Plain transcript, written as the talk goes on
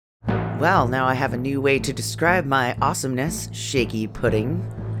Well, now I have a new way to describe my awesomeness, shaky pudding.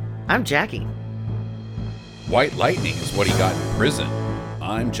 I'm Jackie. White lightning is what he got in prison.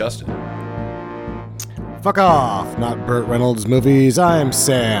 I'm Justin. Fuck off, not Burt Reynolds movies. I'm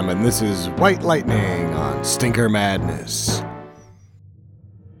Sam, and this is White Lightning on Stinker Madness.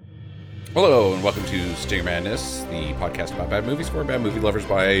 Hello, and welcome to Stinker Madness, the podcast about bad movies for bad movie lovers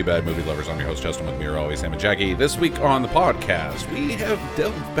by bad movie lovers. I'm your host, Justin, with me are always Sam and Jackie. This week on the podcast, we have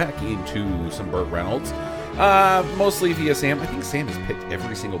delved back into some Burt Reynolds, mostly via Sam. I think Sam has picked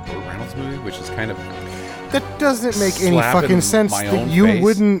every single Burt Reynolds movie, which is kind of... That doesn't make any fucking sense that you face.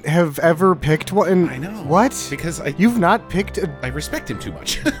 Wouldn't have ever picked one. I know. What? Because You've not picked I respect him too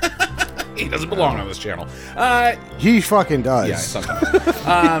much. He doesn't belong on this channel. He fucking does. Yeah,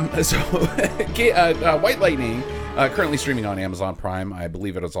 sometimes. White Lightning, currently streaming on Amazon Prime. I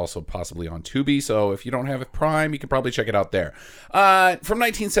believe it is also possibly on Tubi, so if you don't have Prime, you can probably check it out there. From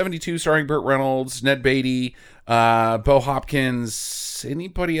 1972, starring Burt Reynolds, Ned Beatty, Bo Hopkins,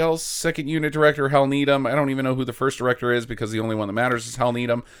 anybody else? Second unit director, Hal Needham. I don't even know who the first director is because the only one that matters is Hal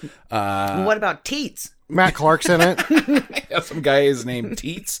Needham. What about Teats? Matt Clark's in it. Yeah, some guy is named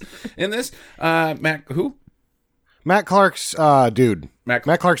Teats in this. Matt, who? Matt Clark's dude. Matt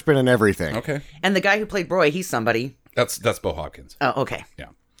Clark's been in everything. Okay. And the guy who played Roy, he's somebody. That's Bo Hopkins. Oh, okay. Yeah.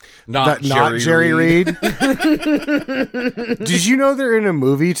 Not Jerry Reed. Did you know they're in a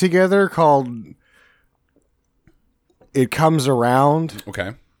movie together called It Comes Around?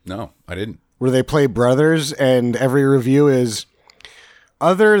 Okay. No, I didn't. Where they play brothers, and every review is,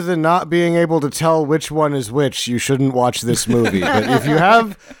 other than not being able to tell which one is which, you shouldn't watch this movie. But if you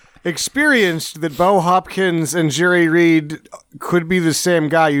have experienced that Bo Hopkins and Jerry Reed could be the same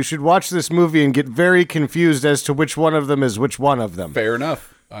guy, you should watch this movie and get very confused as to which one of them is which one of them. Fair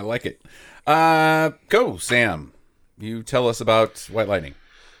enough. I like it. Go, Sam. You tell us about White Lightning.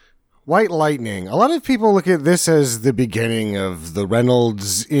 White Lightning. A lot of people look at this as the beginning of the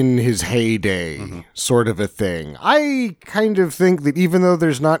Reynolds in his heyday sort of a thing. I kind of think that even though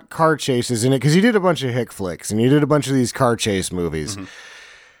there's not car chases in it, because he did a bunch of hick flicks and he did a bunch of these car chase movies,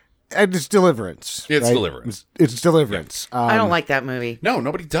 and it's Deliverance. It's right? Deliverance. It's Deliverance. Yeah. I don't like that movie. No,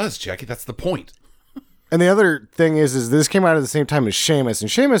 nobody does, Jackie. That's the point. And the other thing is this came out at the same time as Seamus,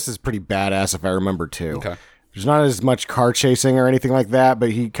 and Seamus is pretty badass if I remember too. Okay. There's not as much car chasing or anything like that,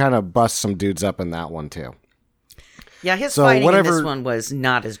 but he kind of busts some dudes up in that one too. Yeah, his fighting in this one was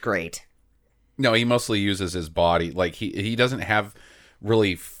not as great. No, he mostly uses his body. Like, he doesn't have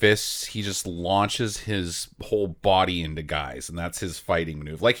really fists. He just launches his whole body into guys, and that's his fighting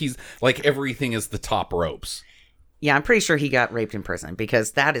maneuver. Like everything is the top ropes. Yeah, I'm pretty sure he got raped in prison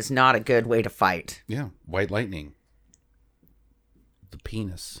because that is not a good way to fight. Yeah, White Lightning. The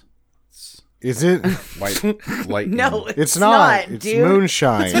penis. Is it? White Lightning. No, it's not. It's dude.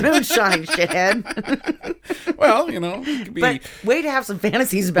 moonshine. It's moonshine, shithead. Well, it could be... But way to have some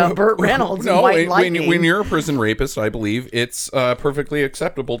fantasies about Burt Reynolds and White Lightning. When you're a prison rapist, I believe it's perfectly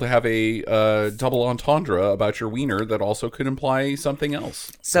acceptable to have a double entendre about your wiener that also could imply something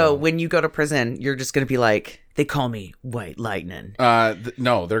else. So when you go to prison, you're just going to be like, they call me White Lightning.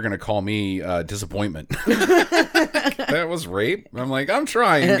 No, they're going to call me Disappointment. That was rape? I'm like, I'm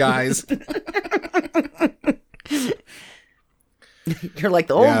trying, guys. You're like,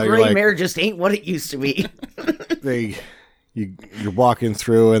 the old gray mare just ain't what it used to be. You're walking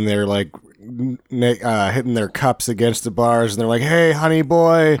through and they're like hitting their cups against the bars and they're like, hey, honey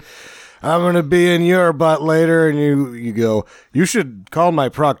boy, I'm going to be in your butt later. And you go, you should call my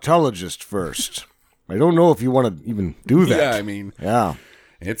proctologist first. I don't know if you want to even do that. Yeah, I mean, yeah,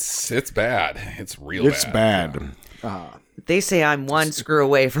 it's bad. It's real bad. It's bad. Yeah. They say I'm one screw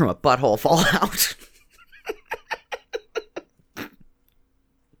away from a butthole fallout.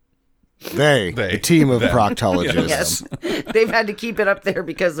 The team of proctologists. Yes, they've had to keep it up there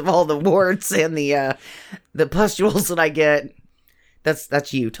because of all the warts and the pustules that I get.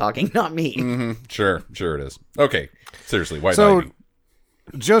 That's you talking, not me. Mm-hmm. Sure it is. Okay, seriously, White Lightning.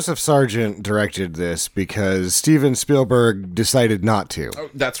 Joseph Sargent directed this because Steven Spielberg decided not to. Oh,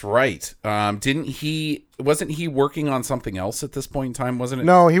 that's right. Wasn't he working on something else at this point in time, wasn't it?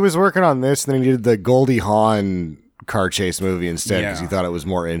 No, he was working on this, and then he did the Goldie Hawn car chase movie instead because he thought it was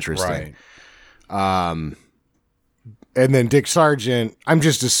more interesting. Right. And then Dick Sargent, I'm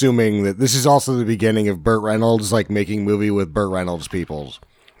just assuming that this is also the beginning of Burt Reynolds making movie with Burt Reynolds peoples,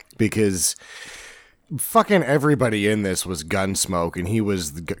 because fucking everybody in this was Gunsmoke, and he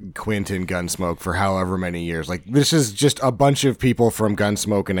was the Quint in Gunsmoke for however many years. This is just a bunch of people from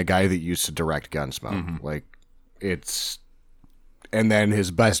Gunsmoke and a guy that used to direct Gunsmoke. And then his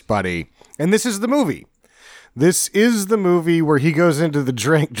best buddy, and this is the movie. This is the movie where he goes into the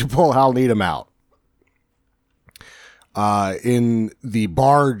drink to pull Hal Needham out. In the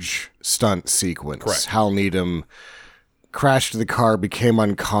barge stunt sequence, Correct. Hal Needham crashed the car, became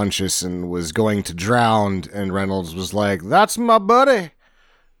unconscious, and was going to drown, and Reynolds was like, "That's my buddy."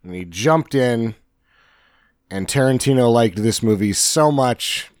 And he jumped in, and Tarantino liked this movie so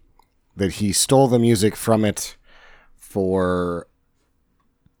much that he stole the music from it for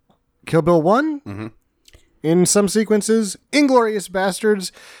Kill Bill 1 in some sequences, Inglourious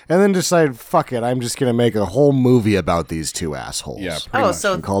Bastards, and then decided, fuck it, I'm just going to make a whole movie about these two assholes. Yeah, pretty much.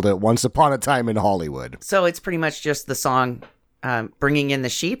 so And called it Once Upon a Time in Hollywood. So it's pretty much just the song Bringing in the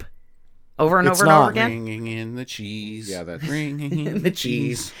Sheep over and It's over and over not. again. Bringing in the cheese. Yeah, that's- Bringing in The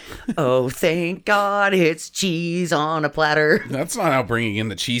cheese. Oh, thank God it's cheese on a platter. That's not how Bringing in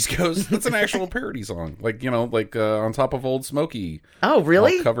the Cheese goes. That's an actual parody song. Like, On Top of Old Smoky. Oh,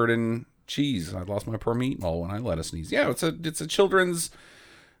 really? All covered in cheese. I lost my poor meatball when I let it sneeze. Yeah, it's a children's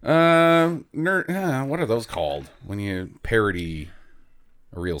what are those called when you parody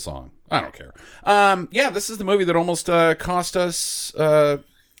a real song? I don't care. Yeah, this is the movie that almost cost us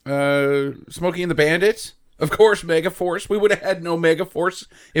Smokey and the Bandit. Of course, Megaforce. We would have had no Megaforce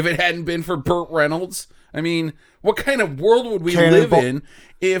if it hadn't been for Burt Reynolds. I mean, what kind of world would we live in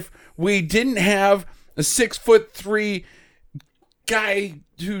if we didn't have a 6'3" guy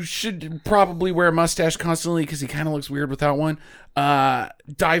who should probably wear a mustache constantly because he kind of looks weird without one,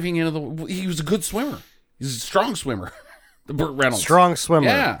 diving into the... He was a good swimmer. He's a strong swimmer. The Burt Reynolds. Strong swimmer.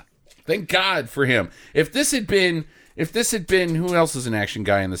 Yeah. Thank God for him. If this had been, who else is an action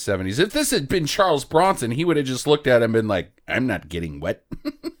guy in the 70s? If this had been Charles Bronson, he would have just looked at him and been like, I'm not getting wet.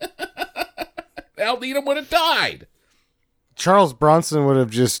 Hal Needham would have died. Charles Bronson would have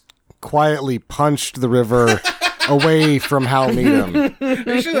just quietly punched the river away from Hal Needham.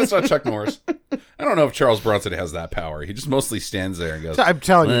 Are you sure that's not Chuck Norris? I don't know if Charles Bronson has that power. He just mostly stands there and goes, I'm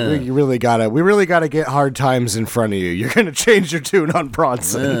telling you, we really gotta get Hard Times in front of you. You're gonna change your tune on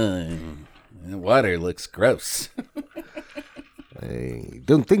Bronson. water looks gross. I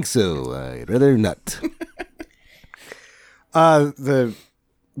don't think so. I'd rather not. The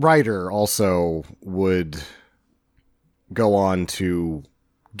writer also would go on to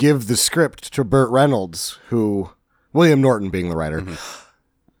give the script to Burt Reynolds, William Norton being the writer.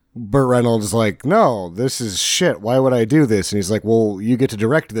 Burt Reynolds is like, no, this is shit. Why would I do this? And he's like, well, you get to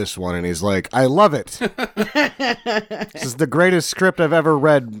direct this one. And he's like, I love it. This is the greatest script I've ever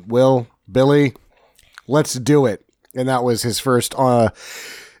read, Billy. Let's do it. And that was his first...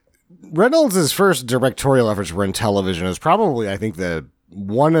 Reynolds' first directorial efforts were in television. It was probably, I think,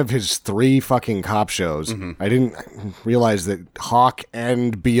 one of his 3 fucking cop shows. I didn't realize that Hawk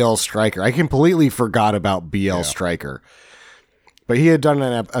and B.L. Stryker. I completely forgot about B.L. Stryker. But he had done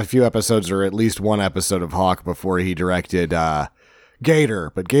a few episodes, or at least one episode of Hawk before he directed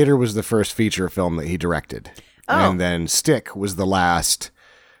Gator. But Gator was the first feature film that he directed. Oh. And then Stick was the last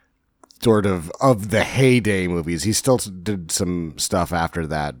sort of the heyday movies. He still did some stuff after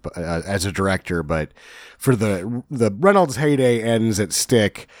that as a director, but for the Reynolds heyday ends at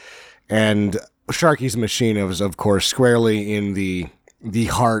Stick, and Sharky's Machine was, of course, squarely in the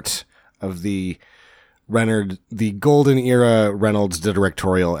heart of the golden era Reynolds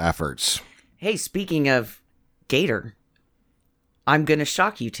directorial efforts. Hey, speaking of Gator, I'm going to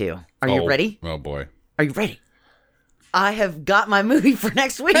shock you two. Are you ready? Oh, boy. Are you ready? I have got my movie for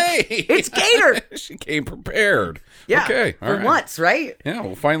next week. Hey! It's Gator! She came prepared. Yeah, Okay. All for right. once, right? Yeah,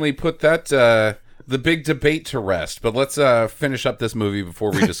 we'll finally put that, the big debate to rest. But let's finish up this movie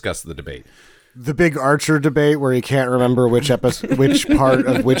before we discuss the debate. The big Archer debate where he can't remember which part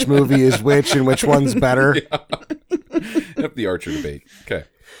of which movie is which and which one's better. Yep, the Archer debate. Okay.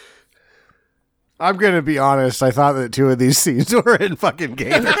 I'm going to be honest. I thought that 2 of these scenes were in fucking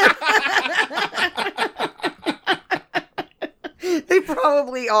Gator. They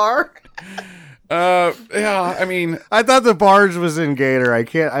probably are. Yeah, I mean, I thought the barge was in Gator.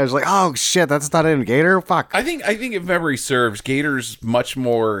 I was like, oh shit, that's not in Gator? Fuck. I think if memory serves, Gator's much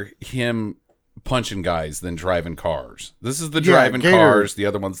more him punching guys than driving cars. This is the driving Gator. cars. The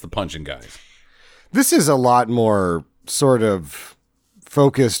other one's the punching guys. This is a lot more sort of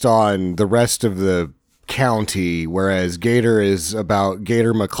focused on the rest of the county, whereas Gator is about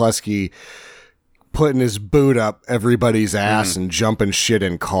Gator McCluskey putting his boot up everybody's ass and jumping shit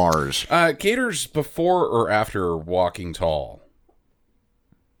in cars. Gator's before or after Walking Tall?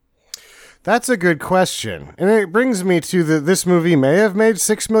 That's a good question. And it brings me to this movie may have made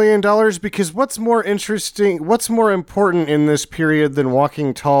 $6 million, because what's more important in this period than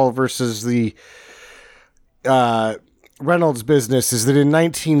Walking Tall versus the Reynolds' business is that in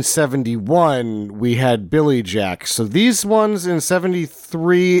 1971 we had Billy Jack. So these ones in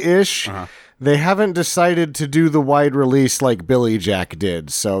 73-ish, they haven't decided to do the wide release like Billy Jack did.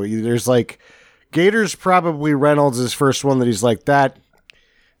 So there's like Gator's probably Reynolds' first one that he's like, that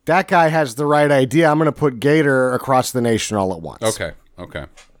guy has the right idea. I'm going to put Gator across the nation all at once. Okay. All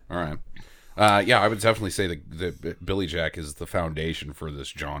right. Yeah, I would definitely say that Billy Jack is the foundation for this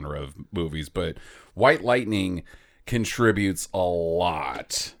genre of movies, but White Lightning contributes a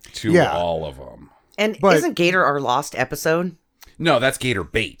lot to all of them. And isn't Gator our lost episode? No, that's Gator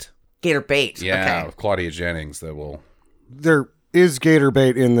Bait. Gator Bait. Yeah, okay. with Claudia Jennings. There is Gator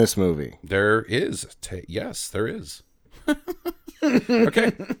Bait in this movie. There is. Yes, there is.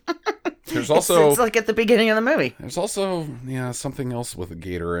 Okay. There's also it's like at the beginning of the movie. There's also something else with a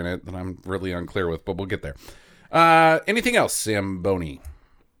gator in it that I'm really unclear with, but we'll get there. Anything else, Sam Boney?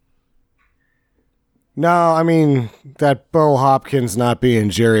 No, I mean that Bo Hopkins not being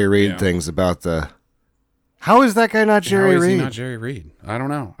Jerry Reed things about the. How is that guy not Jerry Reed? How is he not Jerry Reed? I don't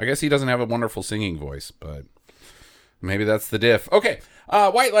know. I guess he doesn't have a wonderful singing voice, but maybe that's the diff. Okay.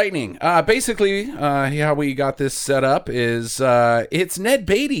 White Lightning. Basically, how we got this set up is it's Ned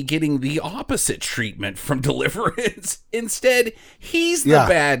Beatty getting the opposite treatment from Deliverance. Instead, he's the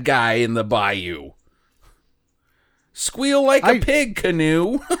bad guy in the bayou. Squeal like a pig,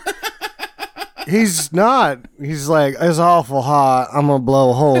 Canoe. He's not. He's like, it's awful hot. I'm going to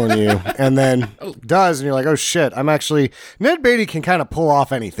blow a hole in you. And then does. And you're like, oh, shit. Ned Beatty can kind of pull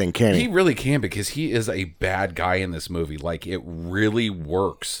off anything, can't he? He really can, because he is a bad guy in this movie. Like, it really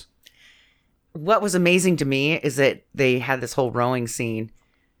works. What was amazing to me is that they had this whole rowing scene,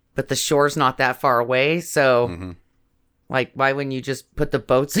 but the shore's not that far away. So, like, why wouldn't you just put the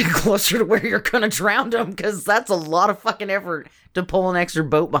boats in closer to where you're going to drown them? Because that's a lot of fucking effort to pull an extra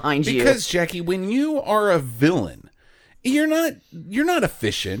boat behind you. Because, Jackie, when you are a villain, you're not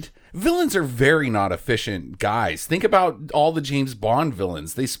efficient. Villains are very not efficient guys. Think about all the James Bond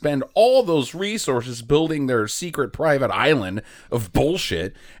villains. They spend all those resources building their secret private island of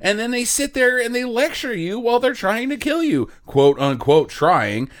bullshit, and then they sit there and they lecture you while they're trying to kill you. Quote, unquote,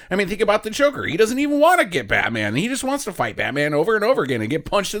 trying. I mean, think about the Joker. He doesn't even want to get Batman. He just wants to fight Batman over and over again and get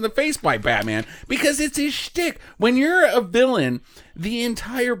punched in the face by Batman because it's his shtick. When you're a villain, the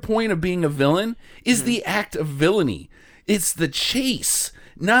entire point of being a villain is the act of villainy. It's the chase,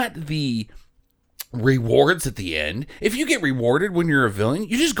 not the rewards at the end. If you get rewarded when you're a villain,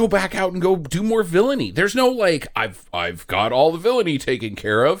 you just go back out and go do more villainy. There's no like, I've got all the villainy taken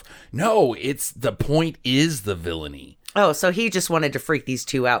care of. No, the point is the villainy. Oh, so he just wanted to freak these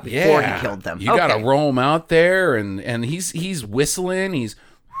two out before he killed them. You gotta roam out there, and he's whistling.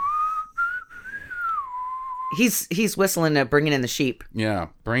 He's whistling, bringing in the sheep. Yeah,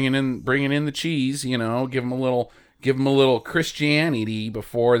 bringing in the cheese. You know, give him a little Christianity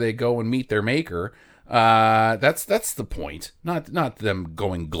before they go and meet their maker. That's the point. Not them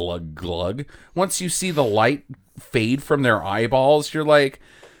going glug glug. Once you see the light fade from their eyeballs, you're like,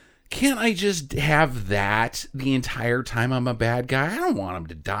 can't I just have that the entire time I'm a bad guy? I don't want them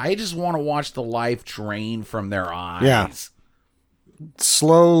to die. I just want to watch the life drain from their eyes. Yeah.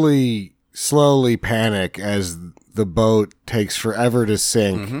 Slowly panic as the boat takes forever to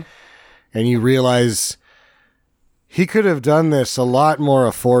sink. And you realize he could have done this a lot more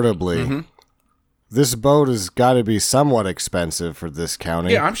affordably. This boat has got to be somewhat expensive for this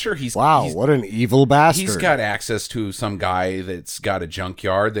county. Yeah, I'm sure he's... Wow, what an evil bastard. He's got access to some guy that's got a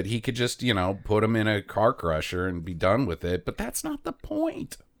junkyard that he could just, put him in a car crusher and be done with it. But that's not the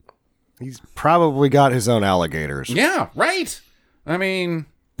point. He's probably got his own alligators. Yeah, right. I mean,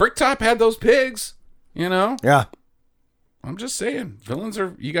 Bricktop had those pigs, Yeah. I'm just saying, villains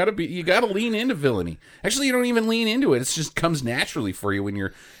are, you gotta lean into villainy. Actually, you don't even lean into it. It just comes naturally for you when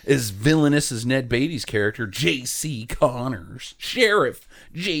you're as villainous as Ned Beatty's character, J.C. Connors. Sheriff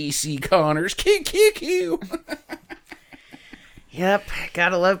J.C. Connors. Kick you. Yep,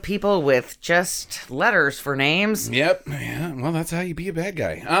 gotta love people with just letters for names. Yep, yeah, well, that's how you be a bad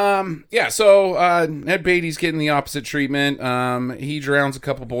guy. So Ned Beatty's getting the opposite treatment. He drowns a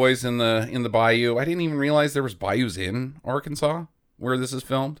couple boys in the bayou. I didn't even realize there was bayous in Arkansas where this is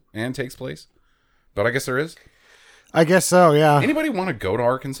filmed and takes place, but I guess there is. I guess so, yeah. Anybody want to go to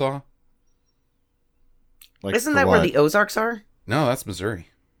Arkansas? Isn't that where the Ozarks are? No, that's Missouri.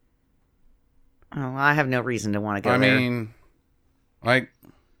 Oh, I have no reason to want to go there. I mean...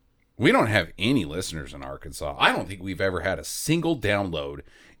 we don't have any listeners in Arkansas. I don't think we've ever had a single download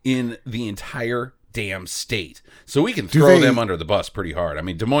in the entire damn state. So we can throw them under the bus pretty hard. I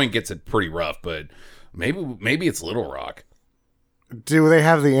mean, Des Moines gets it pretty rough, but maybe it's Little Rock. Do they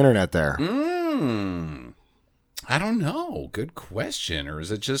have the internet there? I don't know. Good question. Or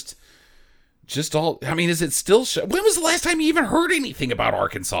is it just all? I mean, is it still? When was the last time you even heard anything about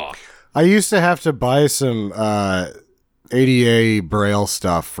Arkansas? I used to have to buy some ADA Braille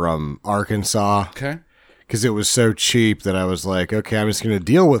stuff from Arkansas. Okay. Because it was so cheap that I was like, okay, I'm just going to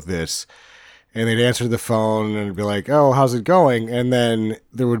deal with this. And they'd answer the phone and be like, oh, how's it going? And then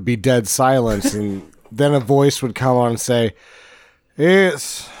there would be dead silence. And then a voice would come on and say,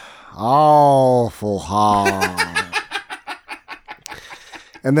 it's awful hard.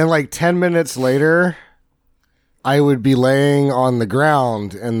 And then like 10 minutes later, I would be laying on the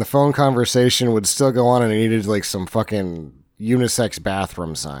ground and the phone conversation would still go on and I needed like some fucking unisex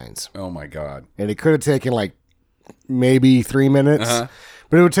bathroom signs. Oh my God. And it could have taken like maybe 3 minutes,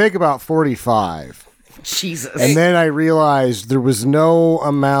 but it would take about 45. Jesus. And then I realized there was no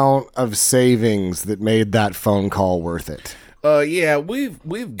amount of savings that made that phone call worth it. Yeah,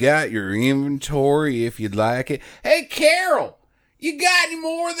 we've got your inventory if you'd like it. Hey, Carol, you got any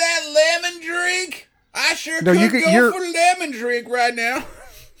more of that lemon drink? I sure could go for lemon drink right now.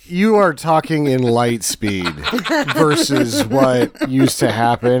 You are talking in light speed versus what used to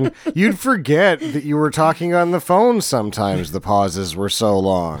happen. You'd forget that you were talking on the phone sometimes. The pauses were so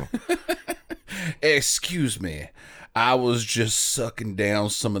long. Excuse me. I was just sucking down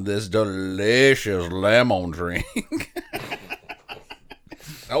some of this delicious lemon drink.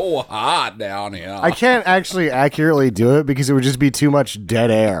 So hot down here. I can't actually accurately do it because it would just be too much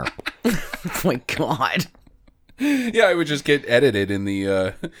dead air. Oh my God. Yeah, it would just get edited in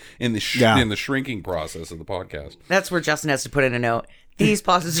the in the shrinking process of the podcast. That's where Justin has to put in a note. These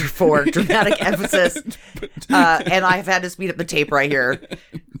pauses are for dramatic emphasis, and I've had to speed up the tape right here.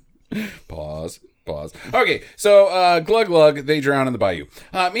 Pause. Okay, so Glug Glug, they drown in the bayou.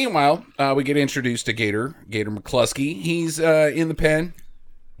 Meanwhile, we get introduced to Gator McCluskey. He's in the pen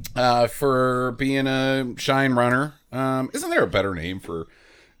for being a shine runner. Isn't there a better name for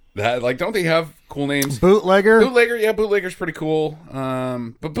that? Like, don't they have cool names? Bootlegger? Yeah, bootlegger's pretty cool.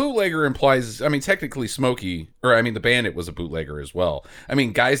 But bootlegger implies, I mean, technically Smokey, or I mean, the Bandit was a bootlegger as well. I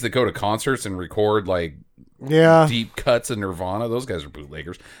mean, guys that go to concerts and record, like, deep cuts of Nirvana, those guys are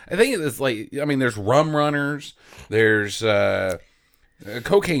bootleggers. I think it's like, I mean, there's rum runners, there's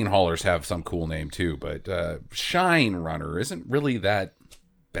cocaine haulers have some cool name too, but shine runner isn't really that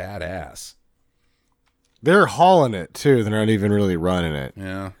badass. They're hauling it too. They're not even really running it.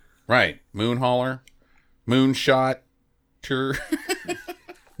 Yeah. Right. Moon hauler. Moonshot.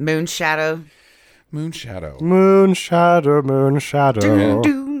 Moonshadow.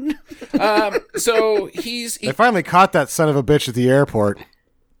 So I finally caught that son of a bitch at the airport.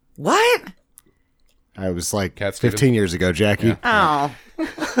 What? I was like 15 years ago, Jackie. Yeah. Oh.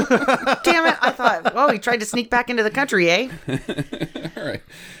 Damn it. I thought, he tried to sneak back into the country, eh?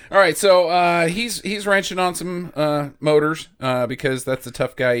 All right. So he's wrenching on some motors because that's the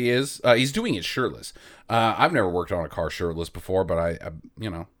tough guy he is. He's doing it shirtless. I've never worked on a car shirtless before, but I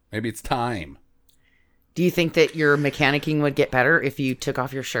maybe it's time. Do you think that your mechanicking would get better if you took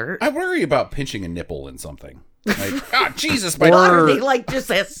off your shirt? I worry about pinching a nipple in something. Like, Jesus, are they like just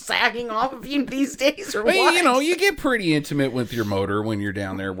sagging off of you these days, or what? You get pretty intimate with your motor when you're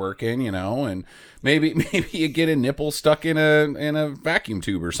down there working, and maybe you get a nipple stuck in a vacuum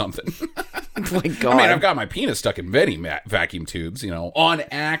tube or something. Oh my God! I mean, I've got my penis stuck in many vacuum tubes, on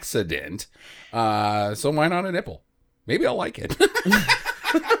accident. So why not a nipple? Maybe I'll like it.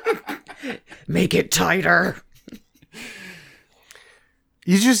 Make it tighter.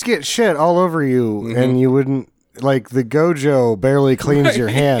 You just get shit all over you, and you wouldn't, like, the Gojo barely cleans your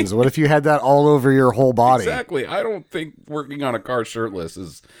hands. What if you had that all over your whole body? Exactly. I don't think working on a car shirtless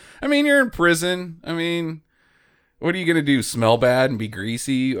is, you're in prison. What are you going to do? Smell bad and be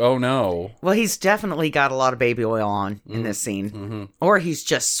greasy? Oh, no. Well, he's definitely got a lot of baby oil on in this scene. Mm-hmm. Or he's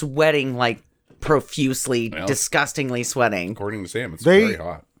just sweating, like, profusely, disgustingly sweating. According to Sam, it's very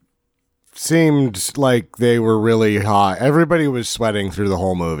hot. Seemed like they were really hot. Everybody was sweating through the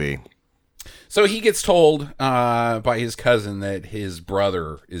whole movie. So he gets told by his cousin that his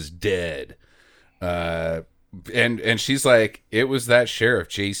brother is dead. And she's like, it was that sheriff,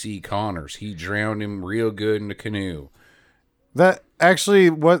 J.C. Connors. He drowned him real good in the canoe. That actually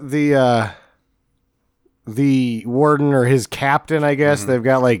what the warden or his captain, I guess, they've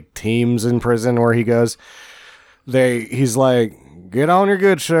got like teams in prison where he goes. He's like, get on your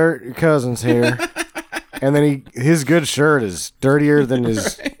good shirt, your cousin's here. And then his good shirt is dirtier than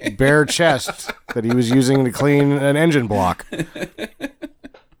his bare chest that he was using to clean an engine block.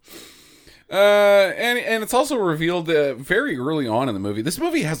 And it's also revealed very early on in the movie. This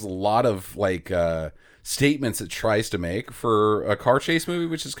movie has a lot of like statements it tries to make for a car chase movie,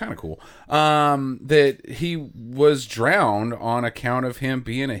 which is kind of cool. That he was drowned on account of him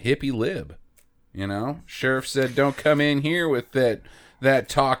being a hippie lib. You know, sheriff said, "Don't come in here with that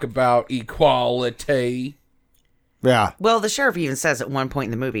talk about equality." Yeah. Well, the sheriff even says at one point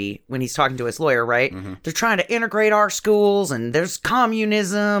in the movie when he's talking to his lawyer, right? Mm-hmm. They're trying to integrate our schools, and there's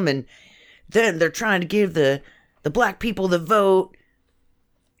communism, and then they're trying to give the black people the vote.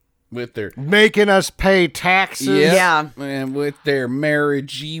 With their making us pay taxes. Yeah. And with their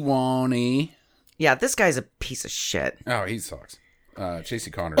marijuana. Yeah, this guy's a piece of shit. Oh, he sucks.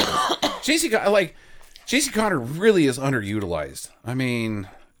 J.C. Connor. J.C. Connor really is underutilized. I mean,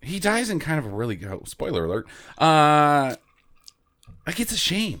 he dies in kind of a really spoiler alert. Like, it's a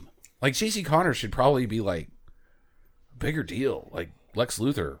shame. Like, J.C. Connor should probably be like a bigger deal. Like Lex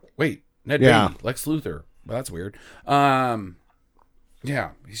Luthor. Wait, Ned Beatty, Lex Luthor. Well, that's weird.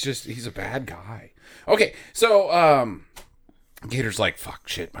 Yeah, he's a bad guy. Okay, so Gator's like, fuck,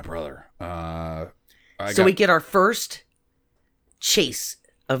 shit, my brother. We get our first chase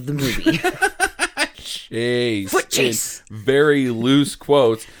of the movie. Foot chase. Very loose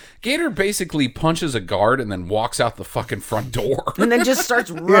quotes. Gator basically punches a guard and then walks out the fucking front door. And then just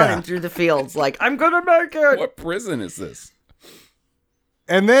starts running through the fields like, I'm gonna make it. What prison is this?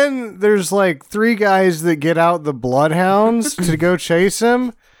 And then there's like 3 guys that get out the bloodhounds to go chase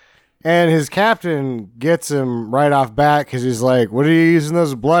him. And his captain gets him right off bat because he's like, what are you using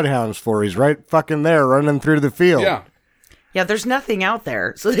those bloodhounds for? He's right fucking there running through the field. Yeah. Yeah, there's nothing out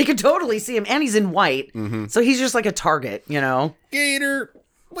there. So they could totally see him. And he's in white. Mm-hmm. So he's just like a target, you know? Gator,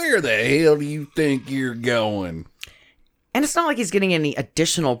 where the hell do you think you're going? And it's not like he's getting any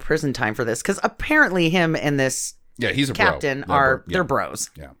additional prison time for this. Because apparently him and this he's a captain bro. they're bros.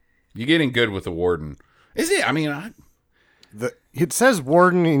 Yeah. You're getting good with the warden. Is it? I mean, it says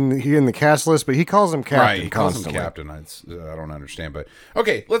warden in the cast list, but he calls him captain. Right, he calls him captain. I don't understand, but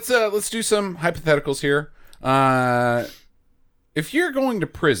okay. Let's do some hypotheticals here. If you're going to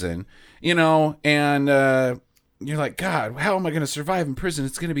prison, you know, and you're like, God, how am I going to survive in prison?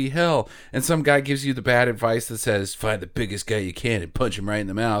 It's going to be hell. And some guy gives you the bad advice that says, find the biggest guy you can and punch him right in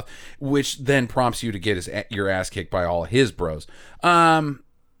the mouth, which then prompts you to get your ass kicked by all his bros.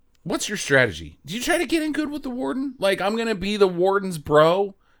 What's your strategy? Do you try to get in good with the warden? Like, I'm going to be the warden's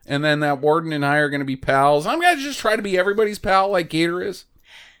bro, and then that warden and I are going to be pals. I'm going to just try to be everybody's pal like Gator is.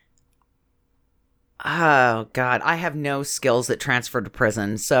 Oh, God. I have no skills that transfer to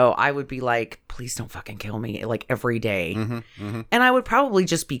prison. So I would be like, please don't fucking kill me, like, every day. Mm-hmm, mm-hmm. And I would probably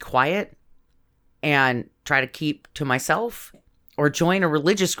just be quiet and try to keep to myself or join a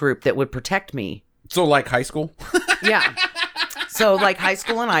religious group that would protect me. So, like high school? Yeah. So, like high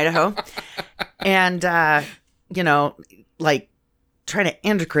school in Idaho. And, you know, like, trying to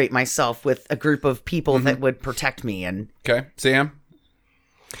integrate myself with a group of people that would protect me. And okay. Sam?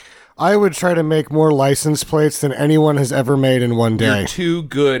 I would try to make more license plates than anyone has ever made in one day. You're too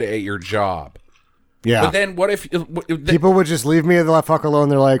good at your job. Yeah. But then what if... people would just leave me the fuck alone.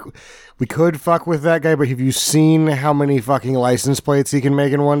 They're like, we could fuck with that guy, but have you seen how many fucking license plates he can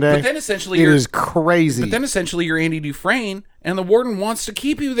make in one day? But then essentially... It is crazy. But then essentially you're Andy Dufresne, and the warden wants to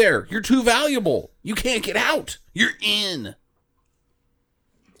keep you there. You're too valuable. You can't get out. You're in.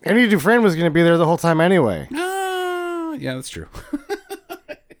 Andy Dufresne was going to be there the whole time anyway. Yeah, that's true.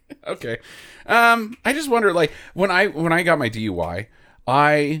 Okay. I just wonder, like, when I got my DUI,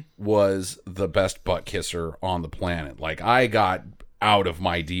 I was the best butt kisser on the planet. Like, I got out of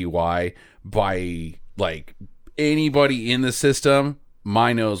my DUI by, like, anybody in the system.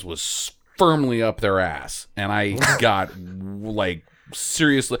 My nose was firmly up their ass. And I got, like,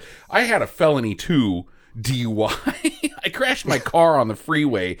 seriously, I had a felony 2 DUI. I crashed my car on the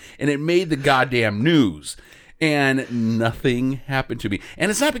freeway, and it made the goddamn news. And nothing happened to me.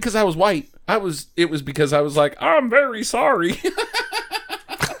 And it's not because I was white. It was because I was like, I'm very sorry.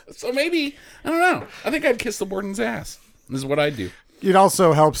 So maybe, I don't know. I think I'd kiss the warden's ass. This is what I'd do. It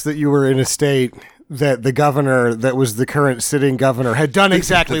also helps that you were in a state that the governor that was the current sitting governor had done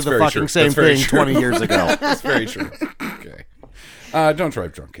exactly the fucking same thing 20 years ago. That's very true. Okay. Don't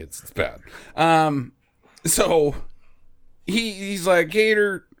drive drunk, kids. It's bad. So he's like,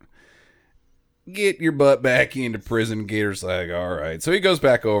 Gator, get your butt back into prison. Gator's like, all right. So he goes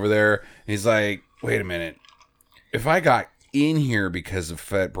back over there. He's like, wait a minute. If I got in here because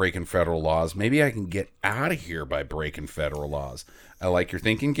of breaking federal laws, maybe I can get out of here by breaking federal laws. I like your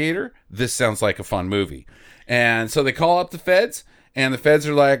thinking, Gator. This sounds like a fun movie. And so they call up the feds, and the feds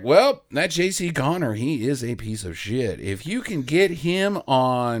are like, well, that J.C. Connor, he is a piece of shit. If you can get him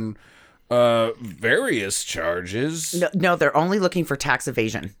on Various charges. No, they're only looking for tax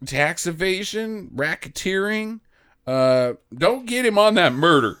evasion. Tax evasion, racketeering. Don't get him on that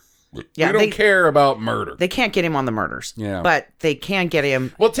murder. Yeah, we don't care about murder. They can't get him on the murders. Yeah. But they can get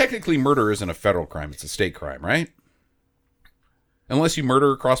him. Well, technically, murder isn't a federal crime. It's a state crime, right? Unless you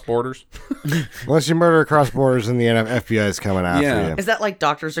murder across borders. Unless you murder across borders and the FBI is coming after you. Is that like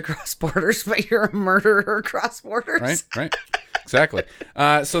doctors across borders, but you're a murderer across borders? Right. Exactly.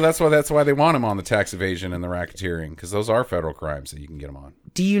 So that's why they want him on the tax evasion and the racketeering, because those are federal crimes that you can get him on.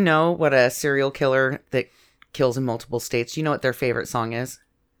 Do you know what a serial killer that kills in multiple states, do you know what their favorite song is?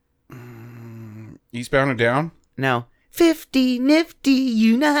 Eastbound and Down? No. 50 nifty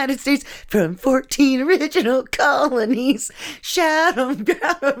United States from 14 original colonies. Shout 'em,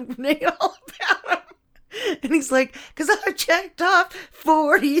 grab 'em, nail 'em, pound 'em. And he's like, because I checked off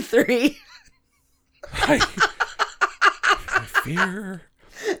 43. I fear.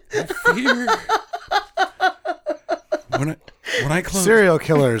 When I close, serial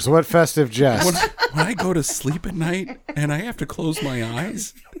killers, what festive jest. When I go to sleep at night and I have to close my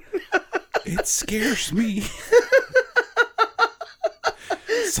eyes, it scares me.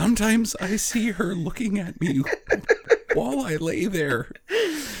 Sometimes I see her looking at me while I lay there,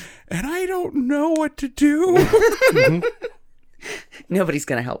 and I don't know what to do. Nobody's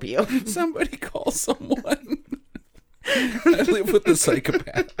going to help you. Somebody call someone. I live with the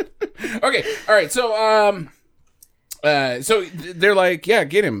psychopath. Okay, all right, so they're like, yeah,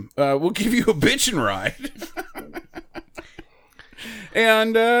 get him. We'll give you a bitchin' ride.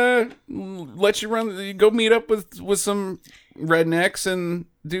 And let you go meet up with some rednecks and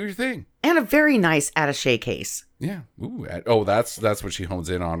do your thing. And a very nice attaché case. Yeah. Ooh, that's what she hones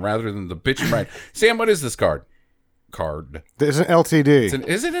in on, rather than the bitchin' ride. Sam, what is this card? It's an LTD.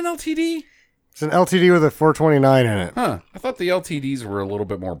 Is it an LTD? It's an LTD with a 429 in it. Huh. I thought the LTDs were a little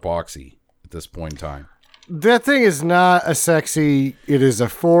bit more boxy at this point in time. That thing is not a sexy. It is a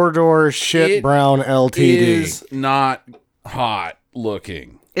 4-door brown LTD. It is not hot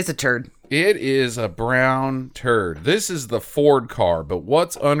looking. It's a turd. It is a brown turd. This is the Ford car, but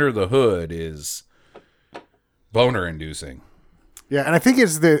what's under the hood is boner inducing. Yeah, and I think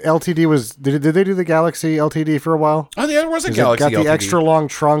it's the LTD was. Did they do the Galaxy LTD for a while? Oh, yeah, there was a Galaxy LTD. Got the extra long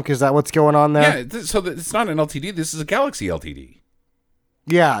trunk. Is that what's going on there? Yeah, so it's not an LTD. This is a Galaxy LTD.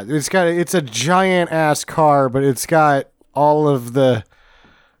 Yeah, it's a giant ass car, but it's got all of the.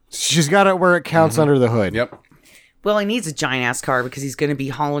 She's got it where it counts under the hood. Yep. Well, he needs a giant ass car because he's going to be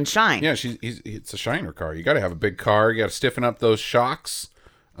hauling shine. Yeah, it's a shiner car. You got to have a big car. You got to stiffen up those shocks,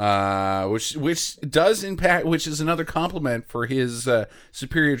 which does impact. Which is another compliment for his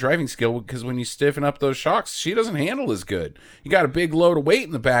superior driving skill. Because when you stiffen up those shocks, she doesn't handle as good. You got a big load of weight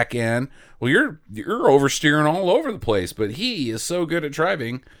in the back end. Well, you're oversteering all over the place. But he is so good at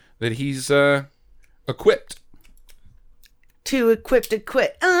driving that he's equipped. Too equipped to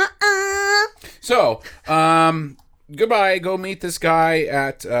quit. So, goodbye. Go meet this guy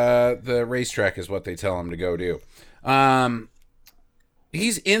at the racetrack is what they tell him to go do.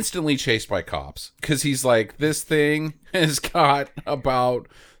 He's instantly chased by cops because he's like, this thing has got about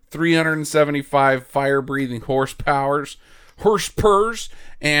 375 fire-breathing horsepurs,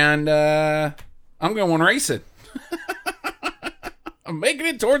 and I'm going racing. I'm making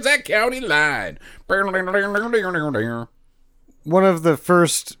it towards that county line. One of the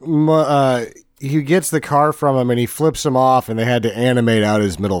first, he gets the car from him and he flips him off, and they had to animate out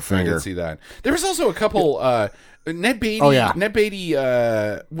his middle finger. I did see that. There was also a couple. Ned Beatty. Oh, yeah. Ned Beatty.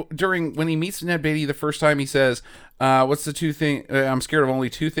 When he meets Ned Beatty the first time, he says, "What's the two thing? I'm scared of only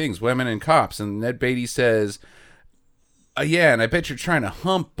two things: women and cops." And Ned Beatty says, "Yeah, and I bet you're trying to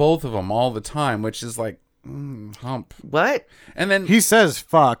hump both of them all the time," which is like. Hump. What? And then he says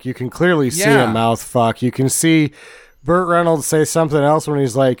fuck. You can clearly see a mouth fuck. You can see Burt Reynolds say something else when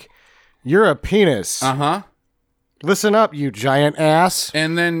he's like, "You're a penis." Uh-huh. Listen up, you giant ass.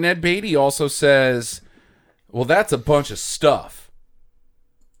 And then Ned Beatty also says, "Well, that's a bunch of stuff."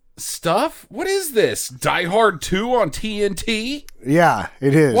 Stuff? What is this? Die Hard 2 on TNT? Yeah,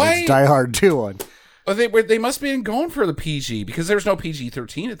 it is. Why? It's Die Hard 2 on. Oh, they must be going for the PG because there's no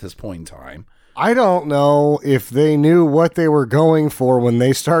PG-13 at this point in time. I don't know if they knew what they were going for when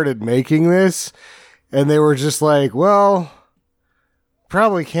they started making this, and they were just like, well,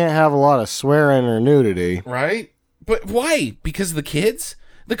 probably can't have a lot of swearing or nudity. Right? But why? Because of the kids?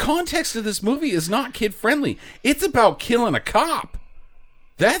 The context of this movie is not kid-friendly. It's about killing a cop.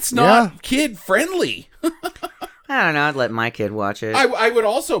 That's not kid-friendly. I don't know. I'd let my kid watch it. I would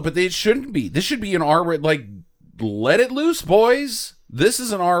also, but it shouldn't be. This should be an R-rated, like, let it loose, boys. This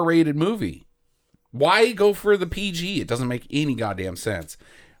is an R-rated movie. Why go for the PG? It doesn't make any goddamn sense.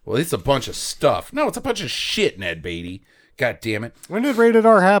 Well, it's a bunch of stuff. No, it's a bunch of shit, Ned Beatty. God damn it. When did Rated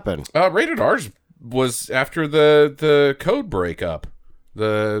R happen? Rated R was after the code breakup.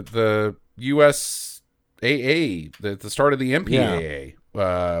 The USAA, the start of the MPAA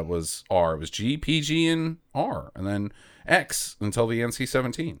was R. It was G, PG, and R. And then X until the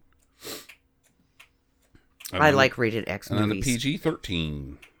NC-17. I like Rated X movies. And then the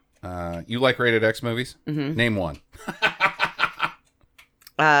PG-13. You like Rated X movies? Mm-hmm. Name one.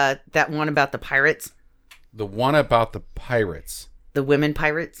 That one about the pirates. The one about the pirates. The women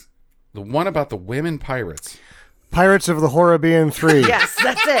pirates. The one about the women pirates. Pirates of the Caribbean 3. Yes,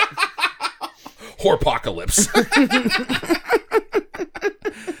 that's it. Horpocalypse.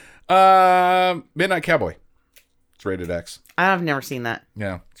 Midnight Cowboy. It's Rated X. I've never seen that.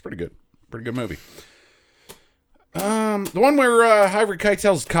 Yeah, it's pretty good. Pretty good movie. The one where Harvey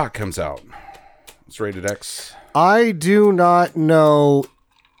Keitel's cock comes out. It's Rated X. I do not know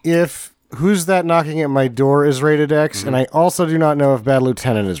if Who's That Knocking at My Door is Rated X, and I also do not know if Bad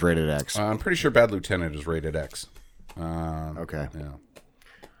Lieutenant is Rated X. I'm pretty sure Bad Lieutenant is Rated X. Okay. Yeah.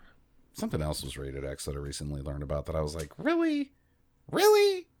 Something else was Rated X that I recently learned about that I was like, really?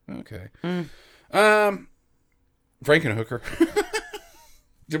 Really? Okay. Frankenhooker.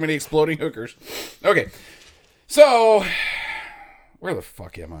 Too many exploding hookers. Okay. So, where the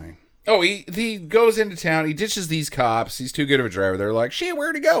fuck am I? Oh, he goes into town. He ditches these cops. He's too good of a driver. They're like, shit,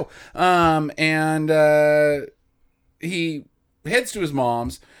 where'd he go? And he heads to his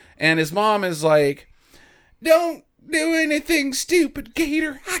mom's, and his mom is like, don't do anything stupid,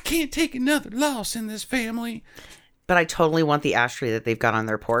 Gator. I can't take another loss in this family. But I totally want the ashtray that they've got on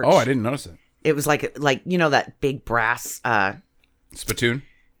their porch. Oh, I didn't notice it. It was like you know that big brass spittoon?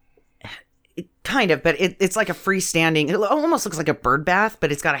 Kind of, but it's like a freestanding. It almost looks like a bird bath,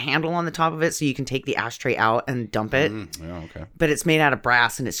 but it's got a handle on the top of it, so you can take the ashtray out and dump it. Yeah, okay. But it's made out of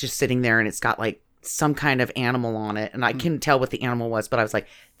brass, and it's just sitting there, and it's got like some kind of animal on it, and I couldn't tell what the animal was, but I was like,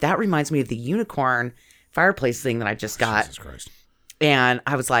 that reminds me of the unicorn fireplace thing that I just got. Jesus Christ! And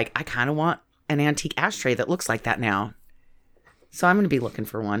I was like, I kind of want an antique ashtray that looks like that now. So I'm going to be looking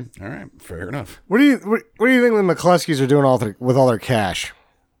for one. All right, fair enough. What do you think the McCluskeys are doing with all their cash?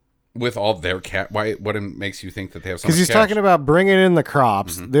 With all their why? What makes you think that they have? Because he's talking about bringing in the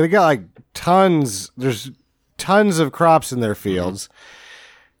crops. Mm-hmm. They got like tons. There's tons of crops in their fields,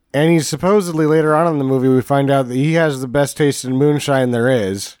 and he's supposedly later on in the movie we find out that he has the best taste in moonshine there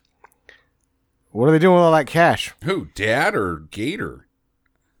is. What are they doing with all that cash? Who, Dad or Gator?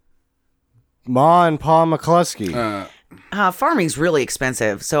 Ma and Pa McCluskey. Farming's really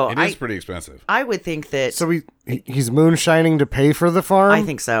expensive, so it is pretty expensive. I would think that. So he's moonshining to pay for the farm? I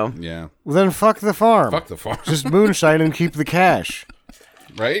think so. Yeah. Well, then fuck the farm. Fuck the farm. Just moonshine and keep the cash.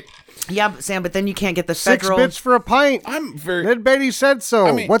 Right? Yeah, Sam, but then you can't get the federal... 6 bits for a pint. Ned Beatty said so.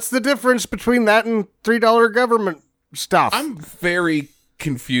 I mean, what's the difference between that and $3 government stuff? I'm very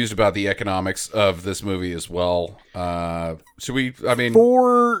confused about the economics of this movie as well. Should we... I mean...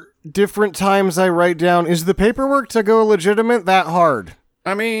 4 different times I write down, is the paperwork to go legitimate that hard?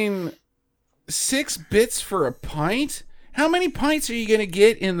 I mean, 6 bits for a pint? How many pints are you going to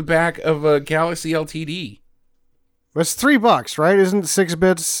get in the back of a Galaxy LTD? That's $3, right? Isn't 6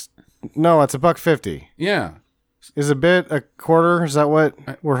 bits? No, it's $1.50. Yeah. Is a bit a quarter? Is that what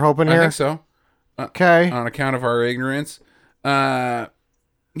we're hoping here? I think so. Okay. On account of our ignorance. Yeah,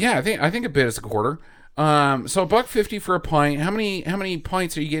 I think a bit is a quarter. So $1.50 for a pint. How many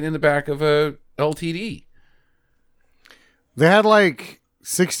pints are you getting in the back of a LTD? They had like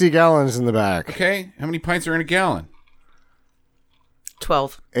 60 gallons in the back. Okay. How many pints are in a gallon?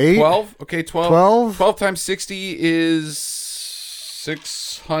 12. 8? 12? Okay, 12. 12? 12 times 60 is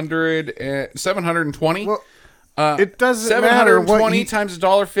 720. Well, it doesn't matter what 720 times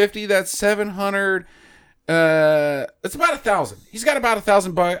 $1.50, that's 700. It's about 1,000. He's got about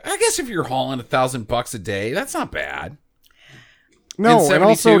 $1,000. I guess if you're hauling $1,000 a day, that's not bad. No, and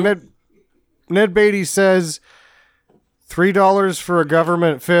also Ned Beatty says $3 for a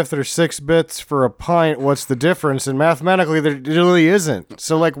government fifth or 6 bits for a pint. What's the difference? And mathematically, there really isn't.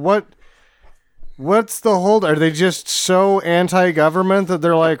 So, like, what's the hold? Are they just so anti-government that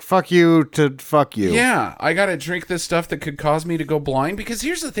they're like, fuck you to fuck you? Yeah, I gotta drink this stuff that could cause me to go blind, because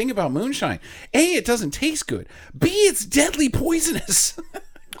here's the thing about moonshine. A, it doesn't taste good. B, it's deadly poisonous.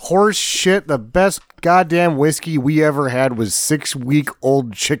 Horse shit. The best goddamn whiskey we ever had was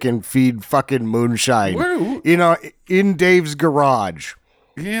 6-week-old chicken feed fucking moonshine. Where? You know, in Dave's garage.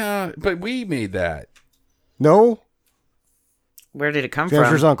 Yeah, but we made that. No? Where did it come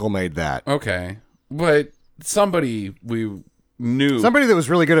Jennifer's from? uncle made that. Okay. But somebody we knew. Somebody that was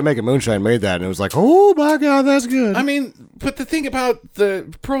really good at making moonshine made that, and it was like, oh my God, that's good. I mean, but the thing about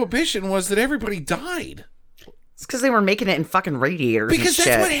the Prohibition was that everybody died. It's because they were making it in fucking radiators. Because and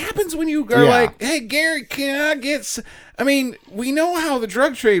that's shit. what happens when you are like, hey, Gary, can I get... I mean, we know how the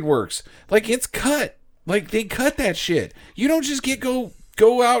drug trade works. Like, it's cut. Like, they cut that shit. You don't just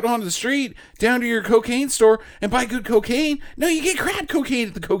go out on the street, down to your cocaine store, and buy good cocaine. No, you get crack cocaine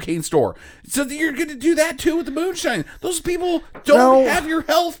at the cocaine store. So you're going to do that, too, with the moonshine. Those people don't have your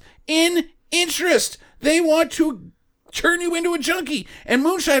health in interest. They want to turn you into a junkie, and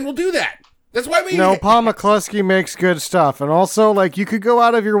moonshine will do that. That's why we... No, Paul McCluskey makes good stuff. And also, like, you could go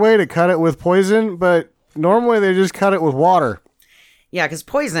out of your way to cut it with poison, but normally they just cut it with water. Yeah, because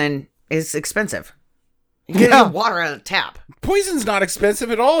poison is expensive. You get your water out of the tap. Poison's not expensive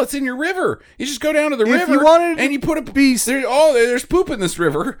at all. It's in your river. You just go down to the river and you put a beast. There's poop in this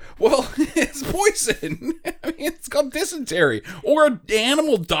river. Well, it's poison. I mean, it's called dysentery. Or an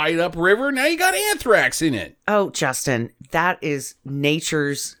animal died up river. Now you got anthrax in it. Oh, Justin, that is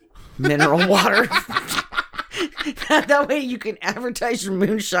nature's mineral water. That way you can advertise your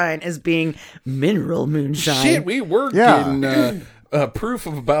moonshine as being mineral moonshine. Shit, we were getting proof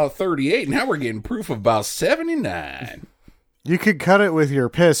of about 38. Now we're getting proof of about 79. You could cut it with your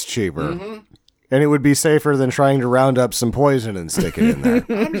piss cheaper. And it would be safer than trying to round up some poison and stick it in there.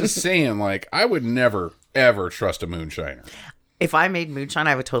 I'm just saying, like, I would never, ever trust a moonshiner. If I made moonshine,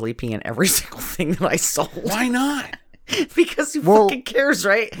 I would totally pee in every single thing that I sold. Why not? Because who fucking cares,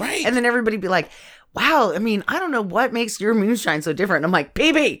 right? Right. And then everybody be like, wow, I mean, I don't know what makes your moonshine so different. And I'm like,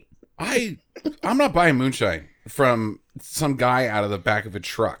 PB. I'm not buying moonshine from some guy out of the back of a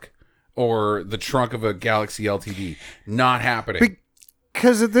truck or the trunk of a Galaxy LTD. Not happening.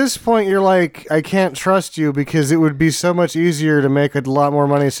 Because at this point, you're like, I can't trust you because it would be so much easier to make a lot more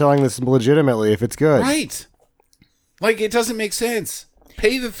money selling this legitimately if it's good. Right. Like, it doesn't make sense.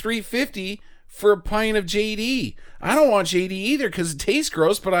 Pay the $3.50 for a pint of JD. I don't want JD either because it tastes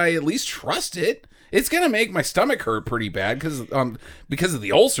gross, but I at least trust it. It's going to make my stomach hurt pretty bad because of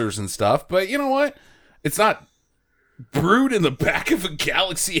the ulcers and stuff. But you know what? It's not brewed in the back of a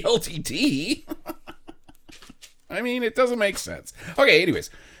Galaxy LTD. I mean, it doesn't make sense. Okay, anyways.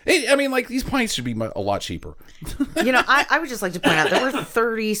 I mean, like, these pints should be a lot cheaper. You know, I would just like to point out that we're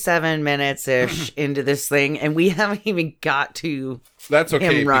 37 minutes-ish into this thing, and we haven't even got to That's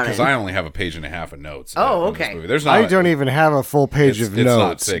okay, him running. because I only have a page and a half of notes. Oh, in this okay. movie. There's not I don't even have a full page of it's not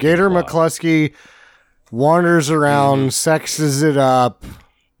notes. thick Gator and plot. McCluskey wanders around, sexes it up,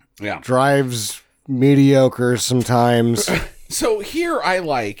 drives mediocre sometimes. So here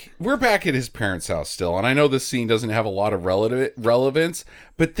we're back at his parents' house still, and I know this scene doesn't have a lot of relevance,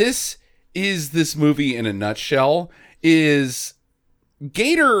 but this is this movie in a nutshell. Is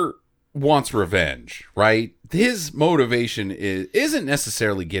Gator wants revenge, right? His motivation isn't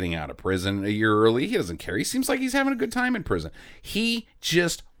necessarily getting out of prison a year early. He doesn't care. He seems like he's having a good time in prison. He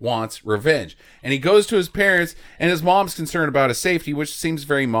just wants revenge. And he goes to his parents, and his mom's concerned about his safety, which seems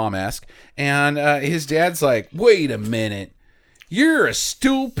very mom-esque. And his dad's like, wait a minute. You're a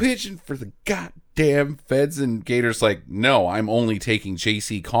stool pigeon for the goddamn feds. And Gator's like, no, I'm only taking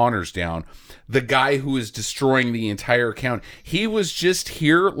J.C. Connors down. The guy who is destroying the entire county. He was just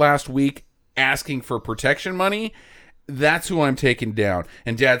here last week asking for protection money. That's who I'm taking down.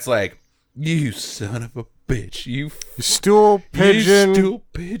 And Dad's like, you son of a bitch. You stool pigeon. You stool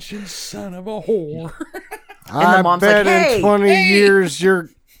pigeon, son of a whore. I mom's bet like, hey, in 20 years you're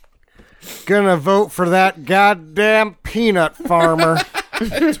gonna vote for that goddamn peanut farmer.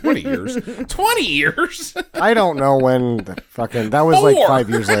 20 years. 20 years? I don't know when that was like 5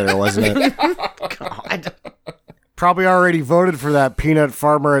 years later, wasn't it? God. Probably already voted for that peanut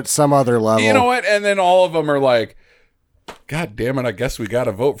farmer at some other level. You know what? And then all of them are like, God damn it, I guess we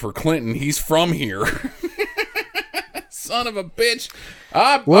gotta vote for Clinton. He's from here. Son of a bitch.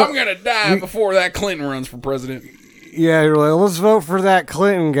 I'm gonna die before that Clinton runs for president. Yeah, you're like, let's vote for that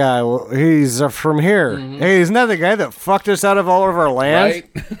Clinton guy. Well, he's from here. Mm-hmm. Hey, isn't that the guy that fucked us out of all of our land?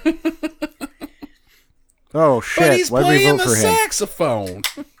 Right. Oh, shit. But he's Let me playing vote the for him. Saxophone.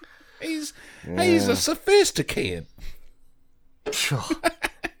 He's a sophisticated.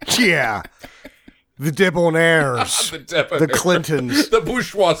 Yeah. The debonaires. The Clintons. The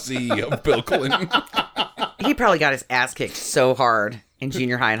bourgeoisie of Bill Clinton. He probably got his ass kicked so hard in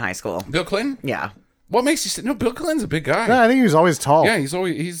junior high and high school. Bill Clinton? Yeah. What makes you say no? Bill Clinton's a big guy. No, I think he was always tall. Yeah, he's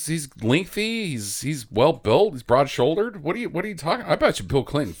lengthy. He's well built. He's broad shouldered. What are you talking? I bet you Bill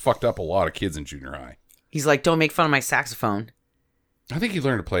Clinton fucked up a lot of kids in junior high. He's like, don't make fun of my saxophone. I think he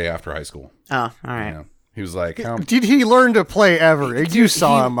learned to play after high school. Oh, all right. You know, he was like, how did he learn to play ever? You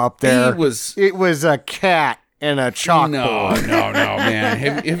saw him up there. He was. It was a cat. and a chalkboard. No, man.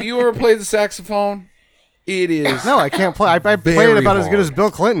 Have you ever played the saxophone? It is. No, I can't play. I play it about as good as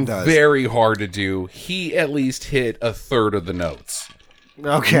Bill Clinton does. Very hard to do. He at least hit a third of the notes.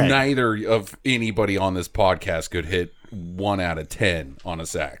 Okay. Neither of anybody on this podcast could hit 1 out of 10 on a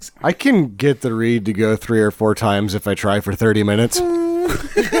sax. I can get the reed to go 3 or 4 times if I try for 30 minutes.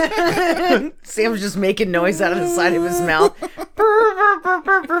 Sam's just making noise out of the side of his mouth.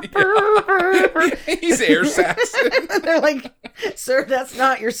 He's air saxing. They're like, sir, that's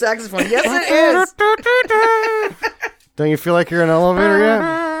not your saxophone. Yes, it is. Don't you feel like you're in an elevator yet?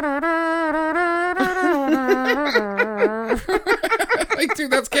 Like,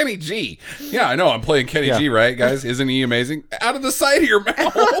 dude, that's Kenny G. Yeah, I know. I'm playing Kenny G, right, guys? Isn't he amazing? Out of the side of your mouth.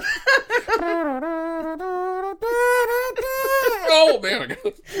 Oh, man.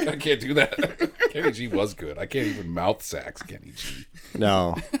 I can't do that. Kenny G was good. I can't even mouth sax Kenny G.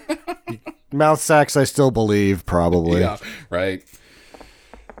 No. Mouth sax, I still believe, probably. Yeah, right.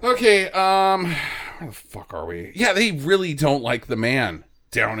 Okay, where the fuck are we? Yeah, they really don't like the man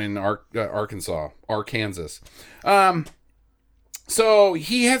down in Arkansas. So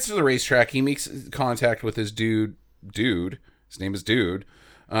he heads to the racetrack. He makes contact with his dude. His name is Dude.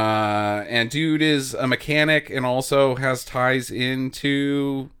 And Dude is a mechanic and also has ties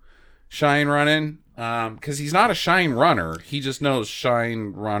into Shine running. Because he's not a Shine runner. He just knows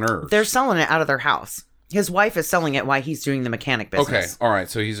Shine runners. They're selling it out of their house. His wife is selling it while he's doing the mechanic business. Okay, all right.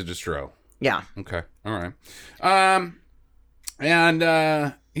 So he's a distro. Yeah. Okay, all right.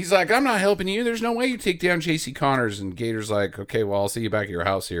 And he's like, I'm not helping you. There's no way you take down J.C. Connors. And Gator's like, okay, well, I'll see you back at your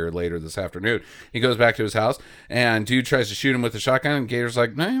house here later this afternoon. He goes back to his house, and Dude tries to shoot him with a shotgun. And Gator's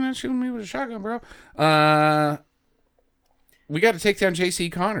like, no, you're not shooting me with a shotgun, bro. We got to take down J.C.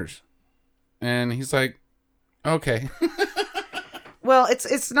 Connors. And he's like, okay. Well,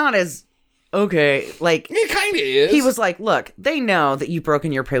 it's not as... Okay, like... It kind of is. He was like, look, they know that you've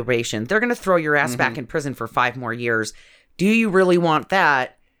broken your probation. They're going to throw your ass back in prison for 5 more years. Do you really want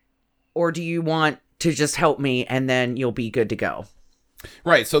that? Or do you want to just help me and then you'll be good to go?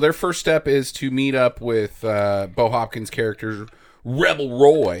 Right, so their first step is to meet up with Bo Hopkins' character, Rebel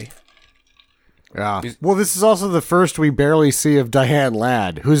Roy. Yeah. Well, this is also the first we barely see of Diane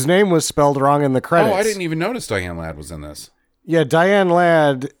Ladd, whose name was spelled wrong in the credits. Oh, I didn't even notice Diane Ladd was in this. Yeah, Diane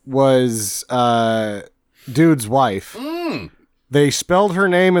Ladd was Dude's wife. They spelled her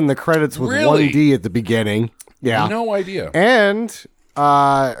name in the credits with Really? 1D at the beginning. Yeah. No idea. And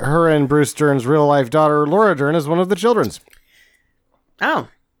her and Bruce Dern's real-life daughter, Laura Dern, is one of the children's. Oh.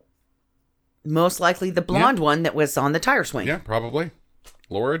 Most likely the blonde one that was on the tire swing. Yeah, probably.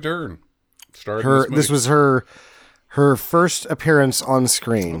 Laura Dern. Starred in This was her first appearance on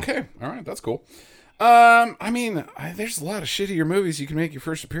screen. Okay, all right, that's cool. I mean, there's a lot of shittier movies you can make your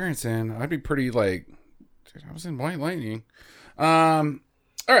first appearance in. I'd be pretty like, dude, I was in White Lightning. All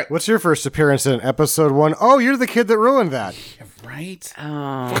right. What's your first appearance in episode 1? Oh, you're the kid that ruined that. Yeah, right?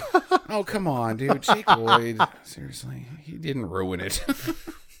 Oh. Oh, come on, dude. Jake Lloyd. Seriously, he didn't ruin it.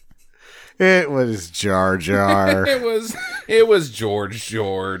 It was Jar Jar. It was George.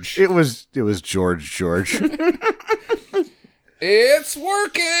 It was George. It's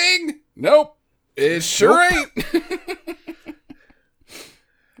working. Nope. It sure ain't.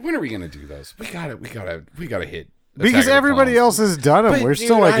 When are we gonna do those? We gotta hit. Because everybody else has done them. We're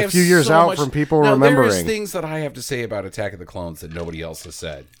still like a few years out from people remembering. There's things that I have to say about Attack of the Clones that nobody else has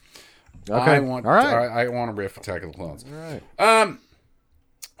said. Okay. I want to riff Attack of the Clones. All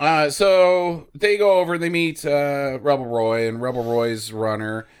right. So they go over, they meet Rebel Roy, and Rebel Roy's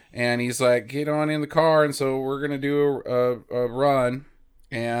runner, and he's like, get on in the car, and so we're going to do a run.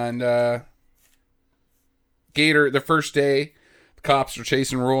 And Gator, the first day, the cops are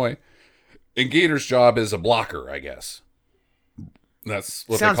chasing Roy, and Gator's job is a blocker, I guess. That's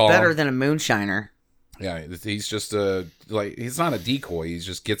what Sounds they call better him. than a moonshiner. Yeah, he's just he's not a decoy, he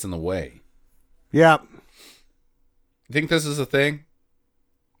just gets in the way. Yeah. You think this is a thing?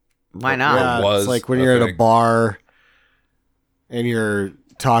 Why not? Yeah, it's like when you're at a bar and you're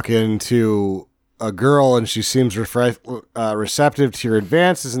talking to a girl and she seems receptive to your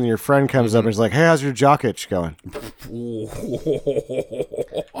advances, and your friend comes up and is like, hey, how's your jock itch going?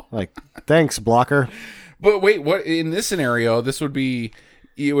 Like, thanks, blocker. But wait, what in this scenario,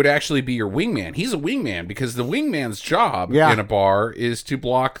 it would actually be your wingman. He's a wingman because the wingman's job in a bar is to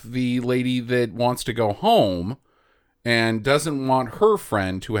block the lady that wants to go home and doesn't want her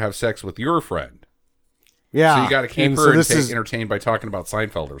friend to have sex with your friend. Yeah. So you got to keep her entertained by talking about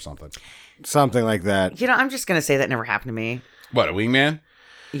Seinfeld or something. Something like that. You know, I'm just going to say that never happened to me. What, a wingman?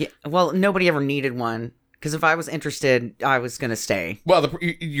 Yeah. Well, nobody ever needed one. Because if I was interested, I was going to stay. Well,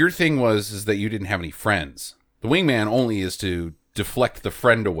 your thing is that you didn't have any friends. The wingman only is to deflect the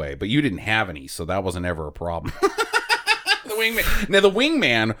friend away, but you didn't have any, so that wasn't ever a problem. The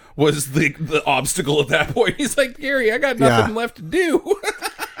wingman was the obstacle at that point. He's like, Gary, I got nothing left to do.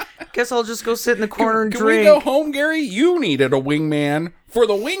 Guess I'll just go sit in the corner and can drink. Can we go home, Gary? You needed a wingman for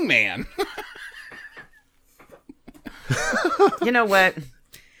the wingman. You know what?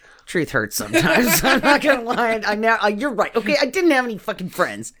 Truth hurts sometimes. I'm not gonna lie. You're right. Okay, I didn't have any fucking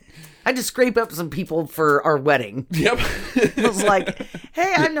friends. I had to scrape up some people for our wedding. Yep. I was like,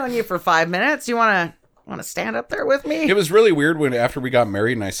 hey, I've known you for 5 minutes. You wanna stand up there with me? It was really weird when after we got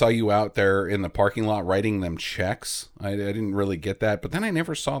married and I saw you out there in the parking lot writing them checks. I didn't really get that, but then I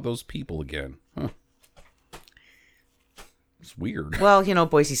never saw those people again. Huh. It's weird. Well,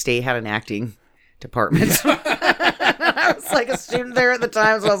 Boise State had an acting department. I was like a student there at the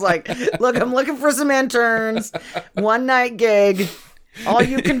time, so I was like, look, I'm looking for some interns. One night gig. All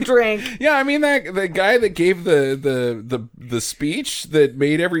you can drink. Yeah, I mean the guy that gave the speech that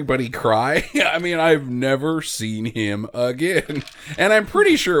made everybody cry. I mean, I've never seen him again, and I'm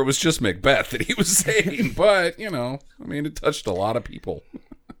pretty sure it was just Macbeth that he was saying. But I mean, it touched a lot of people.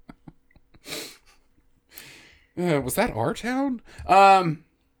 Was that our town?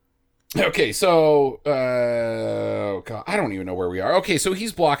 Okay, so God, I don't even know where we are. Okay, so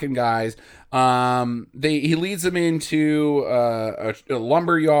he's blocking guys. He leads them into a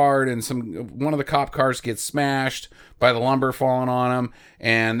lumber yard, and one of the cop cars gets smashed by the lumber falling on him,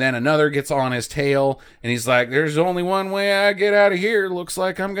 and then another gets on his tail, and he's like, "There's only one way I get out of here. Looks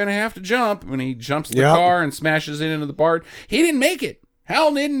like I'm gonna have to jump." And he jumps the car and smashes it into the barge. He didn't make it.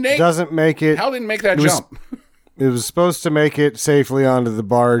 Hal didn't make that jump. It was supposed to make it safely onto the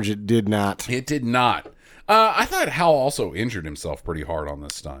barge. It did not. It did not. I thought Hal also injured himself pretty hard on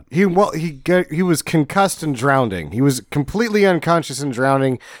this stunt. He was concussed and drowning. He was completely unconscious and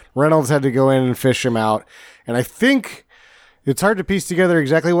drowning. Reynolds had to go in and fish him out. And I think it's hard to piece together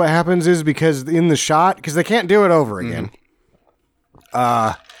exactly what happens is because in the shot, because they can't do it over again.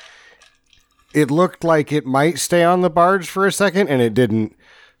 It looked like it might stay on the barge for a second, and it didn't.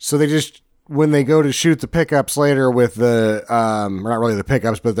 So they just, when they go to shoot the pickups later with the, not really the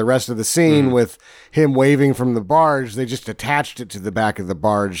pickups, but the rest of the scene with him waving from the barge, they just attached it to the back of the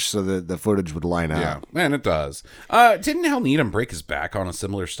barge so that the footage would line up. Yeah, and it does. Didn't Hal Needham break his back on a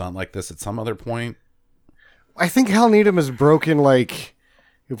similar stunt like this at some other point? I think Hal Needham has broken, like,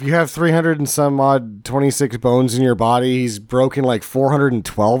 if you have 300 and some odd 26 bones in your body, he's broken like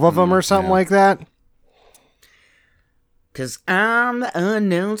 412 of them or something like that. Because I'm the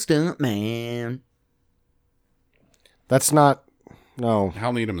unknown stunt man. That's not... No.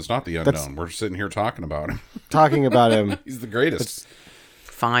 Hal Needham is not the unknown. We're sitting here talking about him. Talking about him. He's the greatest.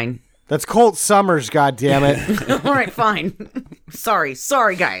 Fine. That's Colt Summers, goddammit. All right, fine. Sorry,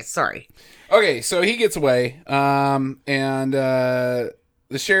 guys. Sorry. Okay, so he gets away, and the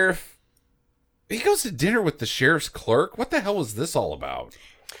sheriff... He goes to dinner with the sheriff's clerk? What the hell was this all about?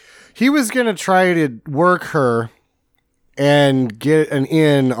 He was going to try to work her and get an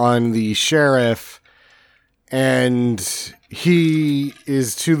in on the sheriff, and he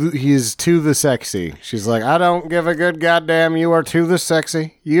is too the sexy. She's like, I don't give a good goddamn, you are too the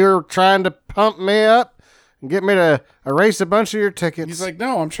sexy. You're trying to pump me up and get me to erase a bunch of your tickets. He's like,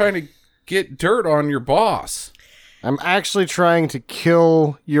 no, I'm trying to get dirt on your boss. I'm actually trying to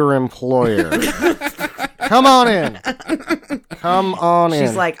kill your employer. Come on in. Come on in.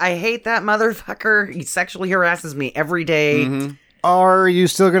 She's like, I hate that motherfucker. He sexually harasses me every day. Mm-hmm. Are you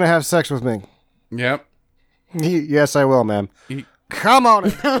still going to have sex with me? Yep. Yes, I will, ma'am. Come on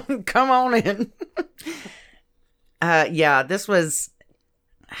in. Come on in. Yeah, this was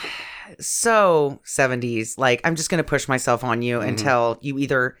so 70s. Like, I'm just going to push myself on you until you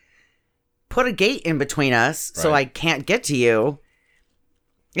either put a gate in between us so I can't get to you.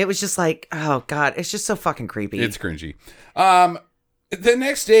 It was just like, oh God, it's just so fucking creepy. It's cringy. The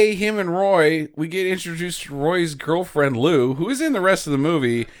next day, him and Roy, we get introduced to Roy's girlfriend, Lou, who is in the rest of the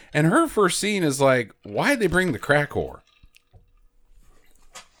movie, and her first scene is like, why'd they bring the crack whore?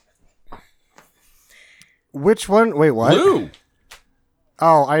 Which one? Wait, what? Lou.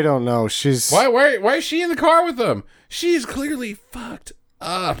 Oh, I don't know. She's... Why is she in the car with them? She's clearly fucked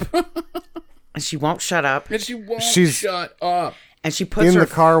up. And she won't shut up. And she's shut up. And she puts her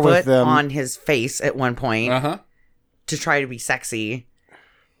foot on his face at one point to try to be sexy.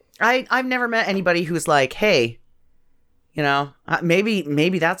 I've never met anybody who's like, hey,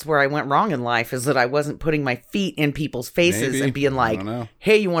 maybe that's where I went wrong in life, is that I wasn't putting my feet in people's faces and being like,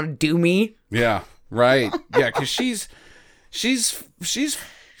 hey, you want to do me? Yeah, right. Yeah, because she's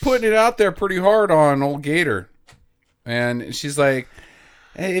putting it out there pretty hard on old Gator. And she's like,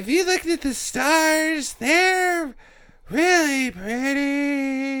 if you looked at the stars, they're really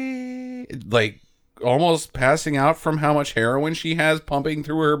pretty. Like, almost passing out from how much heroin she has pumping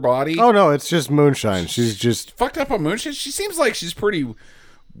through her body. Oh, no, it's just moonshine. She's just... fucked up on moonshine. She seems like she's pretty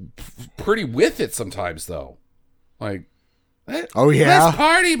with it sometimes, though. Like, oh, yeah? Let's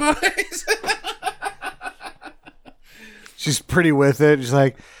party, boys. She's pretty with it. She's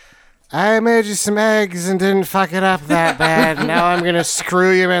like, I made you some eggs and didn't fuck it up that bad. Now I'm going to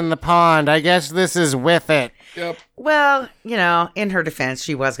screw you in the pond. I guess this is with it. Yep. Well, you know, in her defense,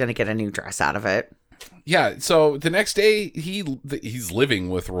 she was going to get a new dress out of it. Yeah, so the next day, he's living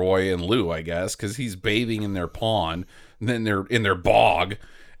with Roy and Lou, I guess, because he's bathing in their pond, and then they're in their bog,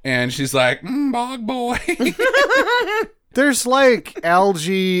 and she's like, bog boy. There's like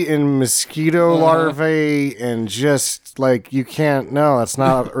algae and mosquito larvae and just like, you can't know. It's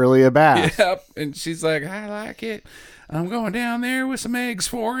not really a bath. Yep. And she's like, I like it. I'm going down there with some eggs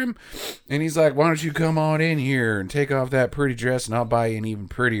for him. And he's like, why don't you come on in here and take off that pretty dress and I'll buy you an even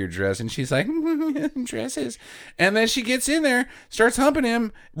prettier dress. And she's like, dresses. And then she gets in there, starts humping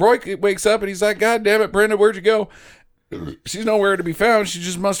him. Roy wakes up and he's like, God damn it, Brenda, where'd you go? She's nowhere to be found. She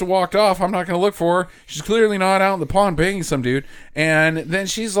just must have walked off. I'm not going to look for her. She's clearly not out in the pond banging some dude. And then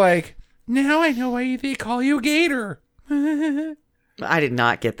she's like, now I know why they call you Gator. I did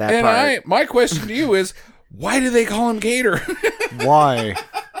not get that And part. my question to you is, why do they call him Gator? Why?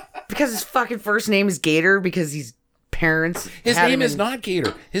 Because his fucking first name is Gator, because his parents... His name is not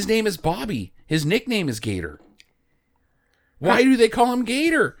Gator. His name is Bobby. His nickname is Gator. Why do they call him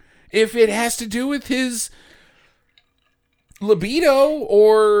Gator? If it has to do with his libido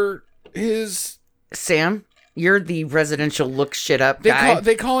or his... Sam, you're the residential look shit up guy.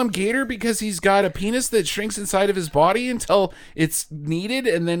 They call him Gator because he's got a penis that shrinks inside of his body until it's needed,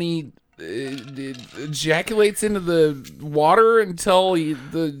 and then he ejaculates into the water until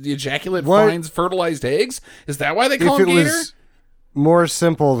the ejaculate finds fertilized eggs. Is that why they call him Gator? If it was more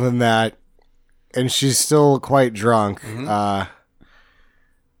simple than that, and she's still quite drunk,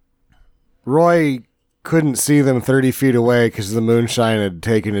 Roy couldn't see them 30 feet away because the moonshine had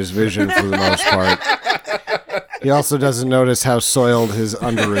taken his vision for the most part. He also doesn't notice how soiled his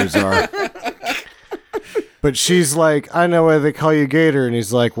underoos are. But she's like, I know why they call you Gator. And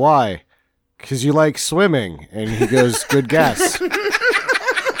he's like, why? Because you like swimming. And he goes, good guess.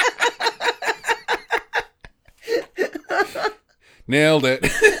 Nailed it.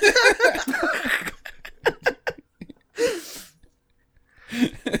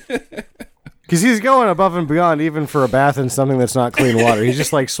 Because he's going above and beyond even for a bath in something that's not clean water. He's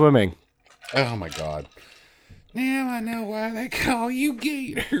just like swimming. Oh, my God. Now I know why they call you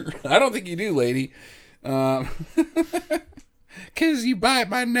Gator. I don't think you do, lady. Because you bite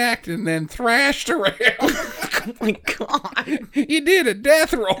my neck and then thrashed around. Oh, my God. You did a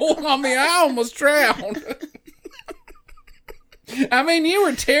death roll on me. I almost drowned. I mean, you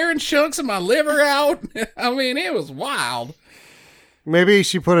were tearing chunks of my liver out. I mean, it was wild. Maybe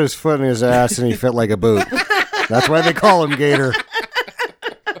she put his foot in his ass and he fit like a boot. That's why they call him Gator.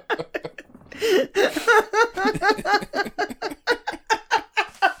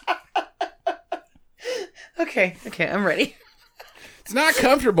 Okay, I'm ready. It's not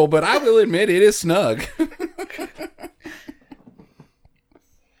comfortable, but I will admit it is snug.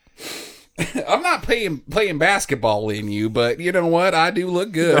 I'm not playing basketball in you, but you know what? I do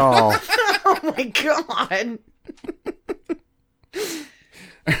look good. Oh, Oh, my God.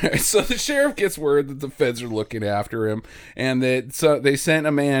 So the sheriff gets word that the feds are looking after him, and that they sent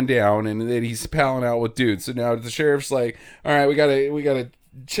a man down, and that he's palling out with dudes. So now the sheriff's like, "All right, we gotta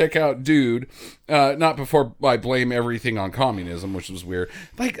check out dude." Not before I blame everything on communism, which was weird.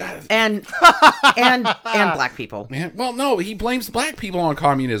 Like, And black people. man, well, no, he blames black people on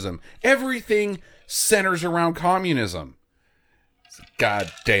communism. Everything centers around communism.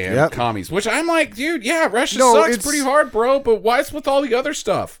 Goddamn commies. Which I'm like, dude, yeah, Russia sucks pretty hard, bro, but what's with all the other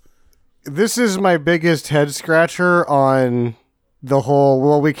stuff? this is my biggest head scratcher on the whole,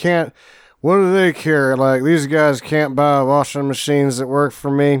 well, we can't, what do they care? Like, these guys can't buy washing machines that work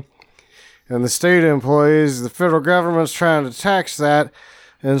for me. And the state employees, the federal government's trying to tax that.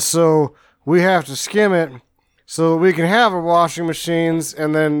 And so we have to skim it so that we can have our washing machines.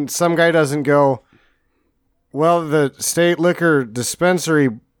 And then some guy doesn't go, well, the state liquor dispensary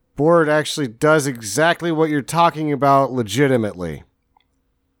board actually does exactly what you're talking about legitimately.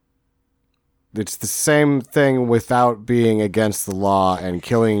 It's the same thing without being against the law and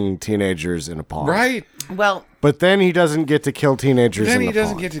killing teenagers in a pond. Right. Well, but then he doesn't get to kill teenagers in a pond. Then he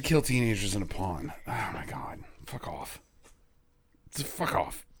doesn't get to kill teenagers in a pond. Oh, my God. Fuck off. Fuck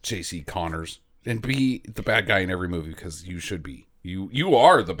off, J.C. Connors. And be the bad guy in every movie, because you should be. You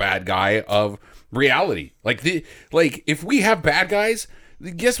are the bad guy of reality. Like if we have bad guys,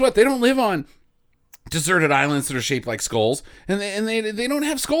 guess what? They don't live on deserted islands that are shaped like skulls, and they don't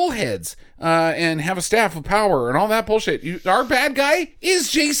have skull heads and have a staff of power and all that bullshit. Our bad guy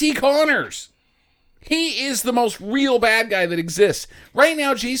is J.C. Connors. He is the most real bad guy that exists. Right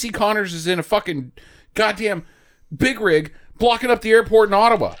now, J.C. Connors is in a fucking goddamn big rig blocking up the airport in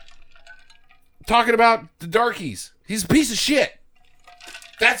Ottawa. Talking about the darkies. He's a piece of shit.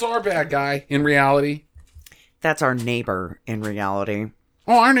 That's our bad guy in reality. That's our neighbor in reality.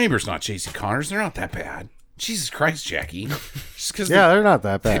 Oh, our neighbor's not J.C. Connors. They're not that bad. Jesus Christ, Jackie. Just 'cause they're not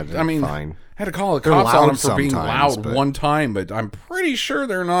that bad. I mean, fine. I had to call the cops on them for being loud but... one time, but I'm pretty sure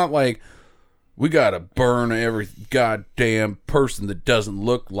they're not like, we gotta burn every goddamn person that doesn't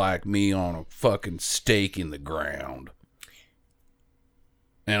look like me on a fucking stake in the ground.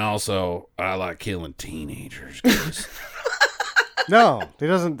 And also, I like killing teenagers. No, he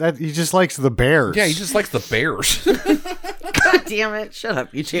doesn't. He just likes the bears. Yeah, he just likes the bears. God damn it. Shut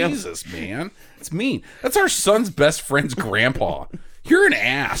up, you two. Jesus, man. It's mean. That's our son's best friend's grandpa. You're an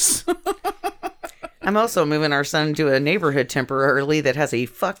ass. I'm also moving our son to a neighborhood temporarily that has a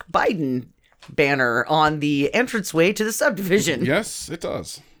fuck Biden banner on the entranceway to the subdivision. Yes, it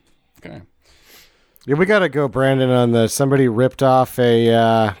does. Okay. Yeah, we gotta go, Brandon, on the somebody ripped off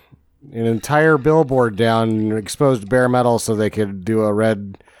an entire billboard down and exposed bare metal so they could do a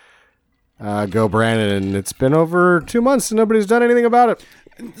red go Brandon, and it's been over 2 months and nobody's done anything about it.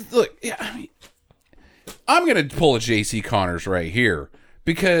 Look, yeah, I mean, I'm gonna pull a J.C. Connors right here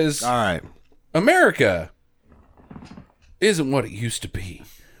because all right, America isn't what it used to be.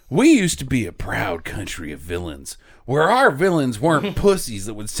 We used to be a proud country of villains, where our villains weren't pussies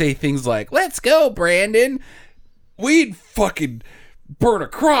that would say things like, "Let's go, Brandon." We'd fucking burn a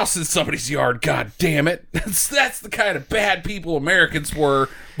cross in somebody's yard, god damn it. That's the kind of bad people Americans were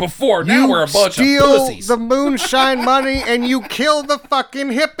before. Now we're a bunch of pussies. The moonshine money and you kill the fucking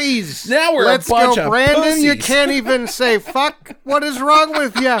hippies. Now we're a bunch of Brandon, pussies. you can't even say fuck. What is wrong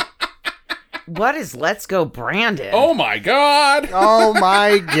with you? What is Let's Go Brandon? Oh my god. Oh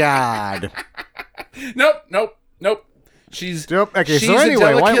my god. Nope. She's okay, she's so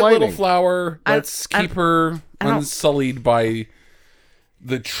anyway, a white delicate little lighting. flower. Let's keep her unsullied by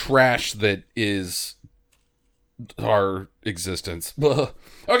the trash that is our existence.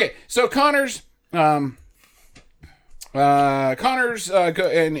 Okay, so Connors go,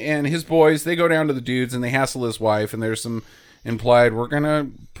 and his boys, they go down to the dudes and they hassle his wife, and there's some implied, we're gonna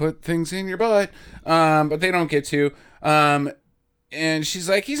put things in your butt, but they don't get to. And she's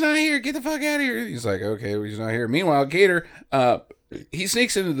like, he's not here, get the fuck out of here. He's like, okay, well, he's not here. Meanwhile, Gator, he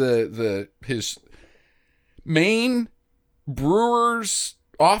sneaks into his main brewer's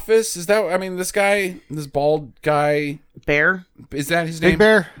office. Is that, I mean, this bald guy, Bear, is that his name?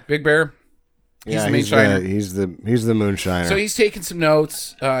 Big Bear. He's the moonshiner. He's the moonshiner. So he's taking some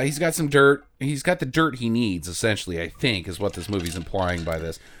notes. He's got some dirt. He's got the dirt he needs, essentially, I think, is what this movie's implying by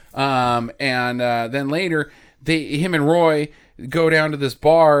this. And then later, him and Roy go down to this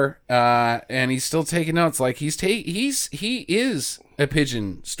bar, and he's still taking notes. Like he is a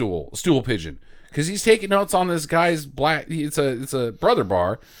stool pigeon, because he's taking notes on this guy's black. It's a brother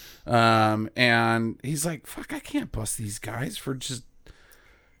bar, and he's like, "Fuck, I can't bust these guys for just."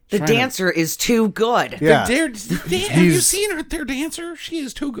 The dancer is too good. Yeah. Have you seen their dancer? She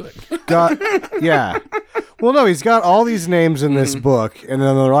is too good. Yeah. Well, no, he's got all these names in this book, and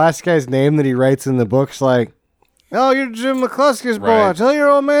then the last guy's name that he writes in the book's like, "Oh, you're Jim McCluskey's boy. Right. Tell your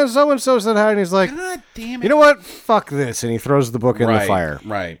old man so-and-so said hi." And he's like, God damn it. "You know what? Fuck this." And he throws the book in the fire.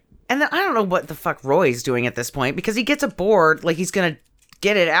 Right. And then I don't know what the fuck Roy's doing at this point, because he gets a board, like he's going to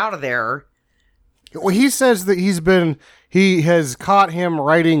get it out of there. Well, he says that he has caught him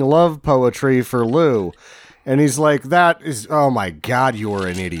writing love poetry for Lou. And he's like, that is, oh my God, you are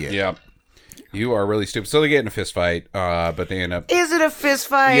an idiot. Yeah. You are really stupid. So they get in a fist fight, but they end up... Is it a fist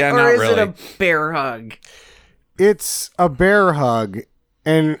fight, Yeah, or not is really. it a bear hug? It's a bear hug.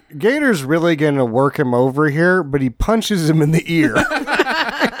 And Gator's really going to work him over here, but he punches him in the ear.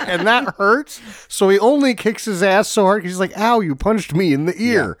 And that hurts. So he only kicks his ass so hard. He's like, ow, you punched me in the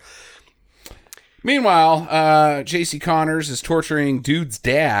ear. Yeah. Meanwhile, J.C. Connors is torturing dude's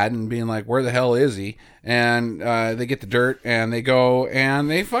dad and being like, where the hell is he? And they get the dirt and they go and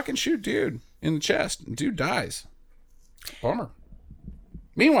they fucking shoot dude in the chest. And dude dies. Bummer.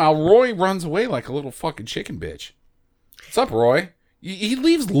 Meanwhile, Roy runs away like a little fucking chicken bitch. What's up, Roy? He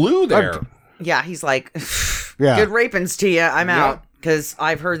leaves Lou there. Yeah, he's like, Yeah. good rapings to you. I'm out. Because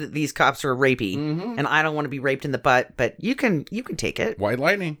I've heard that these cops are rapey. Mm-hmm. And I don't want to be raped in the butt, but you can take it. White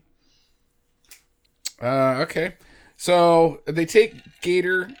lightning. Okay. So they take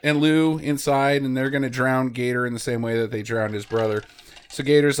Gator and Lou inside, and they're going to drown Gator in the same way that they drowned his brother. So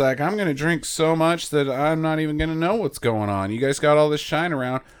Gator's like, I'm going to drink so much that I'm not even going to know what's going on. You guys got all this shine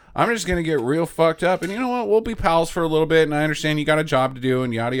around. I'm just going to get real fucked up. And you know what? We'll be pals for a little bit. And I understand you got a job to do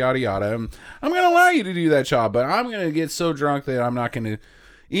and yada, yada, yada. And I'm going to allow you to do that job. But I'm going to get so drunk that I'm not going to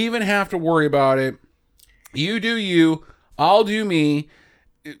even have to worry about it. You do you. I'll do me.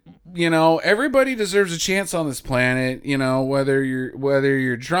 You know, everybody deserves a chance on this planet. You know, whether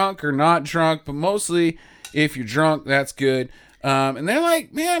you're drunk or not drunk. But mostly if you're drunk, that's good. And they're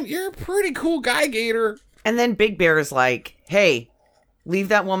like, man, you're a pretty cool guy, Gator. And then Big Bear is like, hey, leave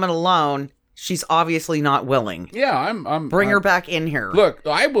that woman alone. She's obviously not willing. Yeah, I'm bring her back in here. Look,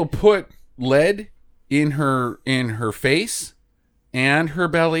 I will put lead in her face and her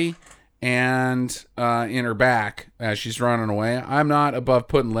belly and in her back as she's running away. I'm not above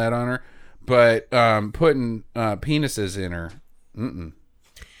putting lead on her, but putting penises in her. Mm-mm.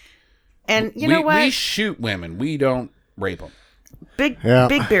 And you know what? We shoot women. We don't rape them. Big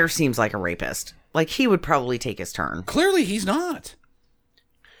Bear seems like a rapist. Like, he would probably take his turn. Clearly, he's not.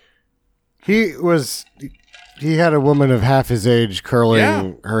 He had a woman of half his age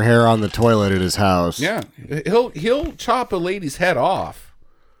curling her hair on the toilet at his house. Yeah, he'll chop a lady's head off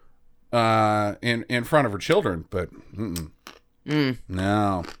in front of her children, but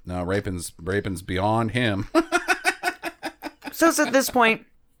no, raping's beyond him. So it's at this point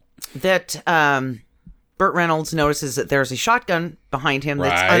that Burt Reynolds notices that there's a shotgun behind him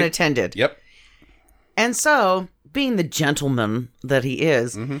that's unattended. Yep. And so, being the gentleman that he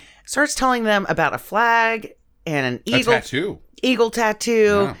is, starts telling them about a flag and an eagle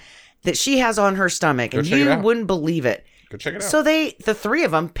tattoo that she has on her stomach. And you wouldn't believe it. Go check it out. So the three of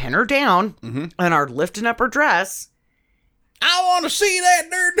them pin her down and are lifting up her dress. I want to see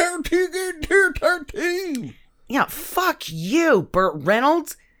that dirt tattoo. Yeah, fuck you, Burt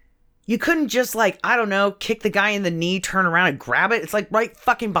Reynolds. You couldn't just, like, I don't know, kick the guy in the knee, turn around and grab it. It's, like, right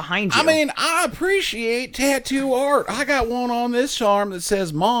fucking behind you. I mean, I appreciate tattoo art. I got one on this arm that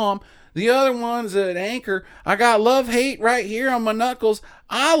says Mom. The other one's an anchor. I got love-hate right here on my knuckles.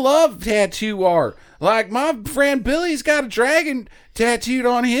 I love tattoo art. Like, my friend Billy's got a dragon tattooed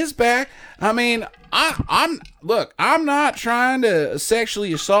on his back. I mean, I'm not trying to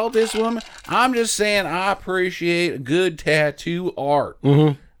sexually assault this woman. I'm just saying I appreciate good tattoo art.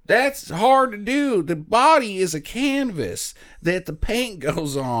 Mm-hmm. That's hard to do. The body is a canvas that the paint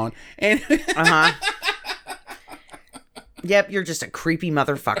goes on. And Yep, you're just a creepy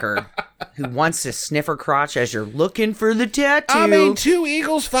motherfucker who wants to sniff her crotch as you're looking for the tattoo. I mean, two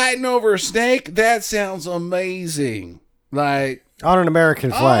eagles fighting over a snake, that sounds amazing. Like, on an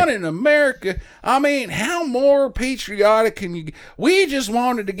American flag. On an America. I mean, how more patriotic can you... We just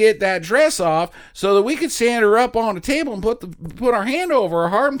wanted to get that dress off so that we could stand her up on the table and put our hand over her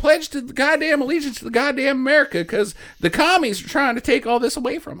heart and pledge to the goddamn allegiance to the goddamn America, because the commies are trying to take all this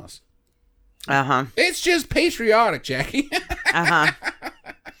away from us. It's just patriotic, Jackie. I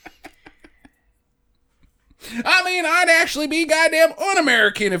mean, I'd actually be goddamn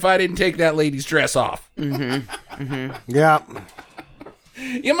un-American if I didn't take that lady's dress off. Yeah.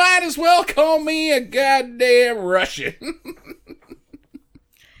 You might as well call me a goddamn Russian.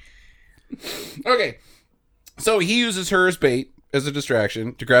 Okay. So he uses her as bait, as a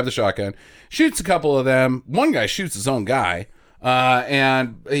distraction, to grab the shotgun. Shoots a couple of them. One guy shoots his own guy.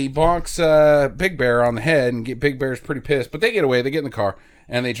 And he bonks Big Bear on the head, and Big Bear's pretty pissed. But they get away. They get in the car,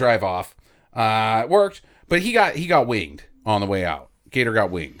 and they drive off. It worked. But he got winged on the way out. Gator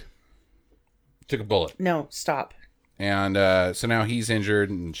got winged. Took a bullet. No, stop. And so now he's injured,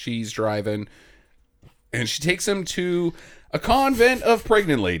 and she's driving. And she takes him to a convent of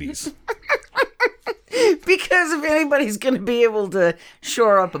pregnant ladies. Because if anybody's going to be able to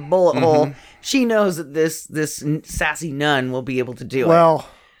shore up a bullet hole, she knows that this sassy nun will be able to do it. Well,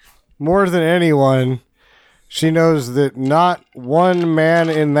 more than anyone, she knows that not one man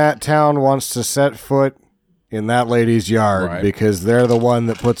in that town wants to set foot in that lady's yard, because they're the one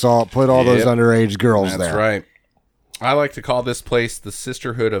that put all those underage girls there. That's right. I like to call this place the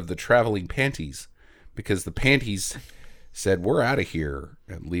Sisterhood of the Traveling Panties, because the panties said, we're out of here,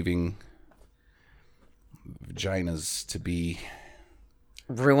 and leaving vaginas to be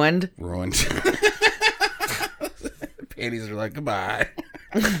ruined. Panties are like, goodbye.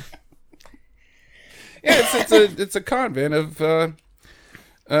 Yeah, it's a convent of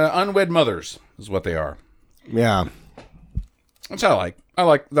unwed mothers is what they are. Yeah, which I like.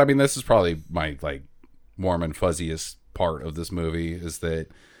 I mean, this is probably my warm and fuzziest part of this movie, is that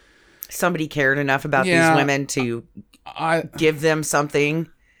somebody cared enough about these women to give them something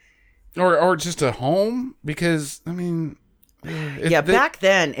or just a home, because I mean, back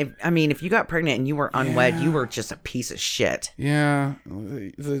then, if you got pregnant and you were unwed, you were just a piece of shit. Yeah,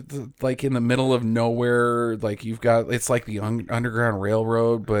 like in the middle of nowhere, like you've got, it's like the Underground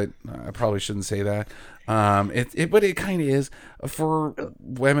Railroad, but I probably shouldn't say that. But it kind of is for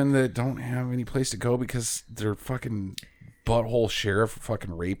women that don't have any place to go because their fucking butthole sheriff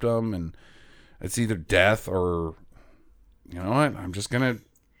fucking raped them, and it's either death or, you know what, I'm just gonna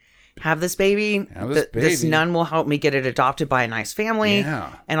have this baby. This nun will help me get it adopted by a nice family,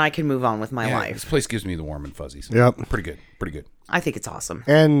 and I can move on with my life. This place gives me the warm and fuzzies. Yep. Pretty good. I think it's awesome.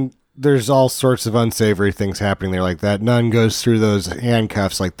 And there's all sorts of unsavory things happening there. Like that nun goes through those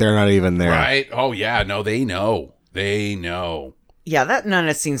handcuffs like they're not even there. Right. Oh, yeah. No, they know. Yeah, that nun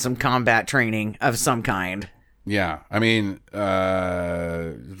has seen some combat training of some kind. Yeah. I mean,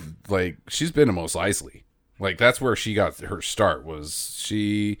 like, she's been to Mos Eisley. Like, that's where she got her start, was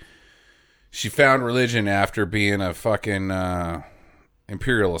she found religion after being a fucking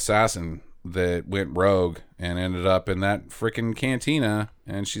imperial assassin that went rogue and ended up in that freaking cantina.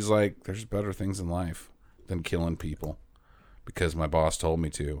 And she's like, there's better things in life than killing people because my boss told me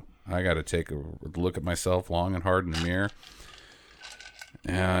to. I got to take a look at myself long and hard in the mirror.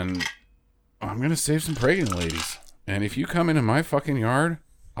 And I'm going to save some pregnant ladies. And if you come into my fucking yard,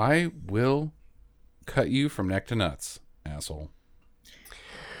 I will cut you from neck to nuts, asshole.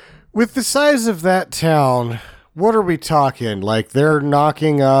 With the size of that town, what are we talking? Like they're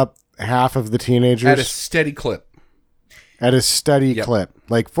knocking up half of the teenagers? At a steady clip. Clip.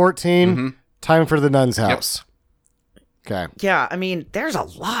 Like 14, time for the nun's house. Yep. Okay. Yeah, I mean, there's a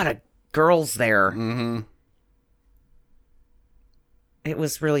lot of girls there. Mm-hmm. It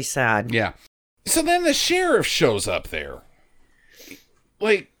was really sad. Yeah. So then the sheriff shows up there.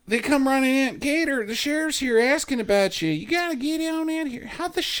 Like, they come running in. Gator, the sheriff's here asking about you. You gotta get down in here.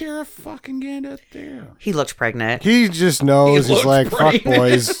 How'd the sheriff fucking get up there? He looked pregnant. He just knows. He's like, fuck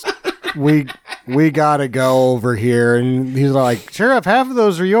boys. We gotta go over here. And he's like, Sheriff, half of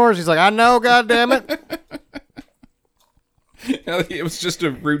those are yours. He's like, I know, goddammit. It was just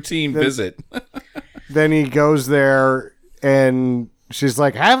a routine visit. Then he goes there and she's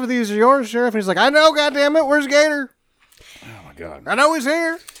like, half of these are yours, Sheriff. And he's like, I know, goddammit. Where's Gator? Oh my God. I know he's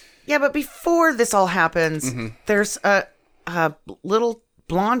here. Yeah, but before this all happens, there's a little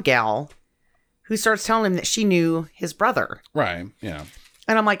blonde gal who starts telling him that she knew his brother. Right, yeah.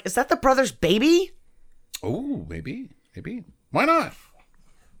 And I'm like, is that the brother's baby? Oh, maybe. Why not?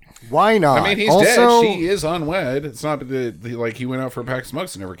 Why not? I mean, he's dead. She is unwed. It's not like he went out for a pack of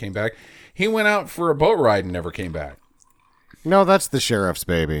smokes and never came back. He went out for a boat ride and never came back. No, that's the sheriff's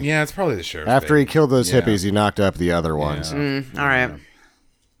baby. Yeah, it's probably the sheriff's After baby. he killed those hippies, he knocked up the other ones. All right.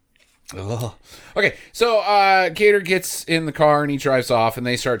 Ugh. Okay, so Gator gets in the car and he drives off and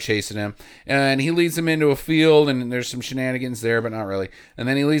they start chasing him. And he leads them into a field and there's some shenanigans there, but not really. And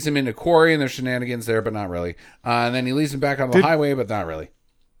then he leads them into a quarry and there's shenanigans there, but not really. And then he leads them back on the highway, but not really.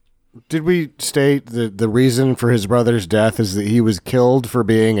 Did we state that the reason for his brother's death is that he was killed for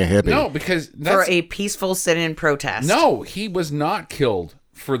being a hippie? No, because for a peaceful sit-in protest. No, he was not killed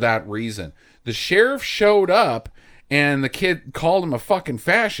for that reason. The sheriff showed up and the kid called him a fucking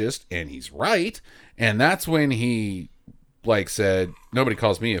fascist, and he's right. And that's when he said, nobody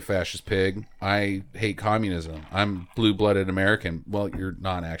calls me a fascist pig. I hate communism. I'm blue-blooded American. Well, you're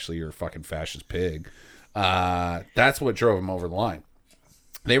not actually. You're a fucking fascist pig. That's what drove him over the line.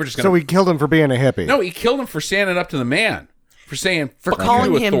 They were just going. So he killed him for being a hippie. No, he killed him for standing up to the man, for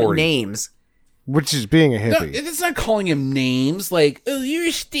calling him authority. Names, which is being a hippie. No, it's not calling him names like, oh, you're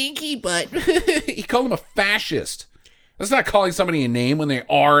a stinky butt. He called him a fascist. That's not calling somebody a name when they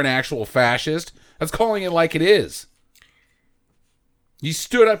are an actual fascist. That's calling it like it is. He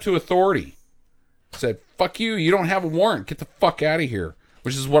stood up to authority. Said, fuck you, you don't have a warrant. Get the fuck out of here.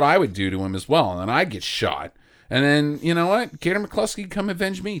 Which is what I would do to him as well. And then I'd get shot. And then, you know what? Gator McCluskey come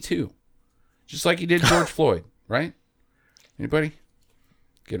avenge me too. Just like he did George Floyd, right? Anybody?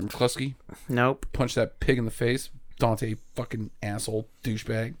 Gator McCluskey? Nope. Punch that pig in the face. Dante fucking asshole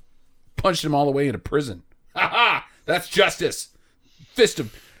douchebag. Punched him all the way into prison. Ha ha! That's justice. Fist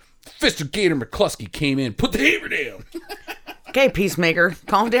of Gator McCluskey came in. Put the hammer down. Okay, Peacemaker.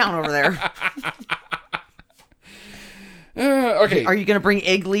 Calm down over there. Okay. Are you going to bring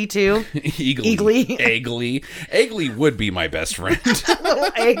Eggly too? Eggly would be my best friend. Little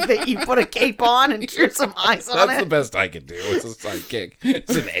egg that you put a cape on and shoot some eyes on it. That's the best I could do. It's a sidekick.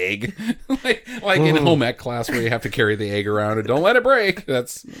 It's an egg. like in home ec class where you have to carry the egg around and don't let it break.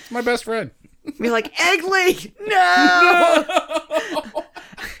 That's my best friend. Be like, Eggly! No!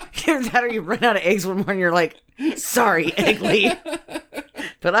 Either that or you run out of eggs one morning and you're like, sorry, Eggly.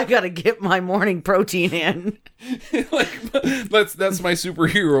 but I gotta get my morning protein in. Like, that's my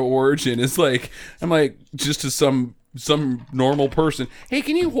superhero origin. It's like, I'm like, just to some normal person, hey,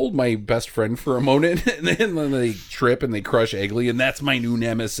 can you hold my best friend for a moment? And then they trip and they crush Eggly, and that's my new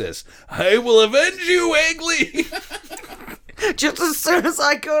nemesis. I will avenge you, Eggly. Just as soon as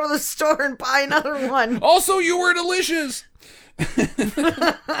I go to the store and buy another one. Also, you were delicious.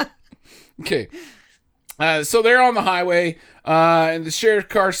 Okay. So they're on the highway, and the sheriff's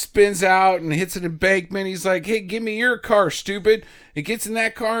car spins out and hits an embankment. He's like, hey, give me your car, stupid. It gets in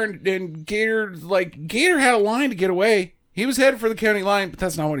that car, and Gator had a line to get away. He was headed for the county line, but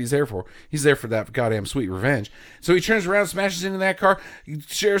that's not what he's there for. He's there for that goddamn sweet revenge. So he turns around, smashes into that car. The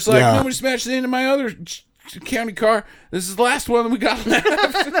sheriff's like, nobody smashes into my other county car. This is the last one that we got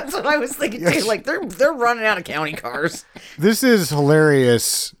left. That's what I was thinking too. Like, they're running out of county cars. This is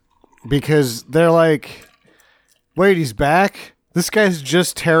hilarious because they're like, wait, he's back? This guy's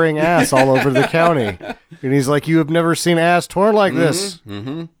just tearing ass all over the county. And he's like, you have never seen ass torn like this.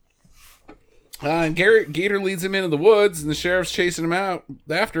 Mm-hmm. And Gator leads him into the woods, and the sheriff's chasing him out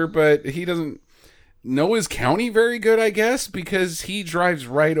after, but he doesn't know his county very good, I guess, because he drives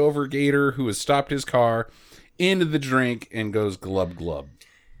right over Gator, who has stopped his car, into the drink, and goes glub glub.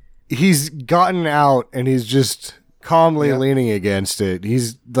 He's gotten out, and he's just calmly leaning against it.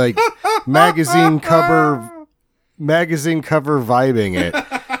 He's like magazine cover vibing it.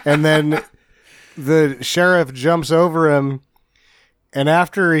 And then the sheriff jumps over him, and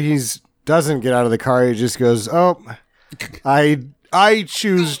after he's doesn't get out of the car, he just goes, oh, I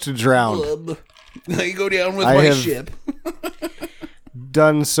choose to drown. You go down with my ship.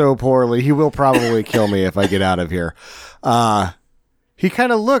 Done so poorly. He will probably kill me if I get out of here. He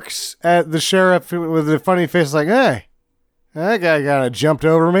kind of looks at the sheriff with a funny face like, hey, that guy kind of jumped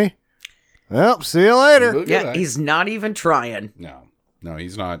over me. Well, see you later. Yeah, he's not even trying. No,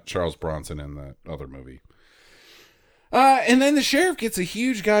 he's not Charles Bronson in the other movie. And then the sheriff gets a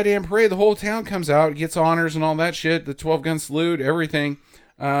huge goddamn parade. The whole town comes out, gets honors and all that shit. The 12-gun salute, everything.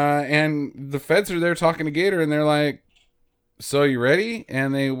 And the feds are there talking to Gator, and they're like, so you ready?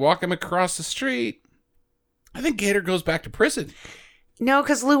 And they walk him across the street. I think Gator goes back to prison. No,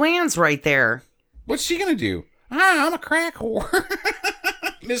 because Luann's right there. What's she going to do? I'm a crack whore.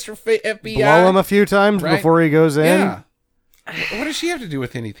 Mr. FBI. Blow him a few times before he goes in? Yeah. What does she have to do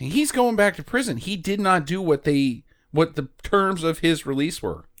with anything? He's going back to prison. He did not do what the terms of his release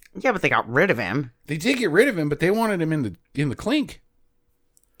were. Yeah, but they got rid of him. They did get rid of him, but they wanted him in the clink.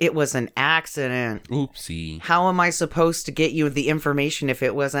 It was an accident. Oopsie. How am I supposed to get you the information if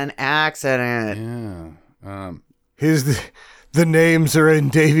it was an accident? Yeah. The names are in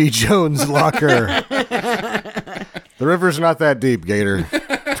Davy Jones' locker. The river's not that deep, Gator.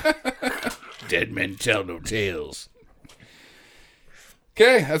 Dead men tell no tales.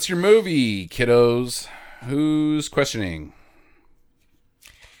 Okay, that's your movie, kiddos. Who's questioning?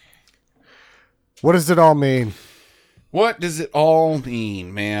 What does it all mean? What does it all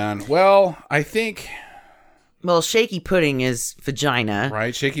mean, man? Well, I think... Well, Shaky Pudding is vagina.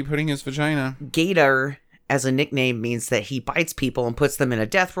 Right, Shaky Pudding is vagina. Gator, as a nickname, means that he bites people and puts them in a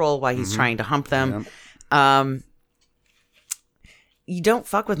death roll while he's trying to hump them. Yep. You don't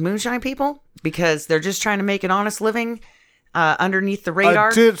fuck with moonshine people because they're just trying to make an honest living underneath the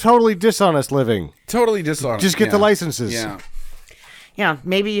radar. Totally dishonest living. Totally dishonest. Just get the licenses. Yeah. Yeah,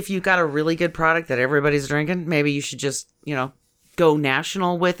 maybe if you've got a really good product that everybody's drinking, maybe you should just, go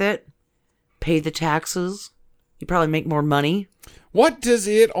national with it. Pay the taxes. You probably make more money. What does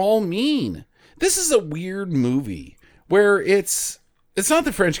it all mean? This is a weird movie where it's not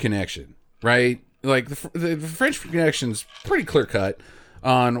the French Connection, right? Like the French Connection's pretty clear cut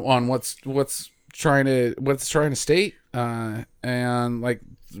on what's trying to state, and like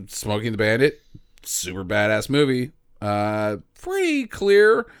Smokey and the Bandit, super badass movie. Pretty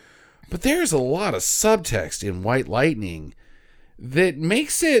clear, but there's a lot of subtext in White Lightning that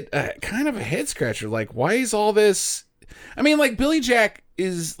makes it kind of a head scratcher. Like, why is all this? I mean, like, Billy Jack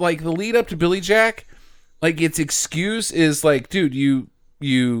is like the lead up to Billy Jack. Like, its excuse is like, dude,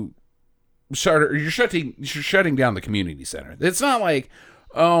 you're shutting down the community center. It's not like,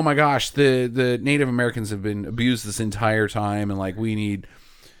 oh my gosh, the Native Americans have been abused this entire time, and like we need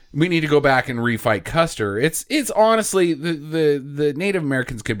to go back and refight Custer. It's honestly the Native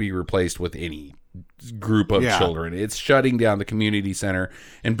Americans could be replaced with any group of children. It's shutting down the community center,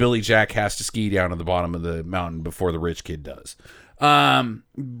 and Billy Jack has to ski down to the bottom of the mountain before the rich kid does,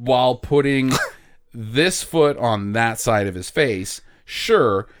 while putting this foot on that side of his face.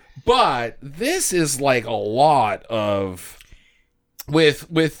 Sure, but this is like a lot of with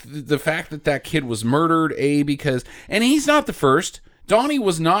the fact that kid was murdered. Because and he's not the first. Donnie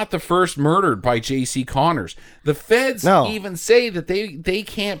was not the first murdered by J.C. Connors. The feds even say that they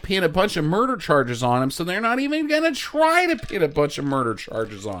can't pin a bunch of murder charges on him, so they're not even going to try to pin a bunch of murder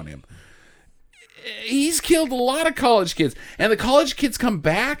charges on him. He's killed a lot of college kids, and the college kids come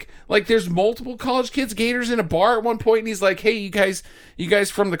back. Like, there's multiple college kids. Gator's in a bar at one point, and he's like, "Hey, you guys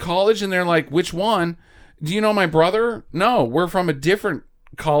from the college?" And they're like, "Which one? Do you know my brother?" "No, we're from a different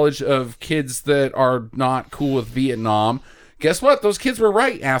college of kids that are not cool with Vietnam." Guess what? Those kids were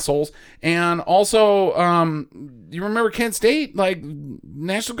right, assholes. And also, you remember Kent State? Like,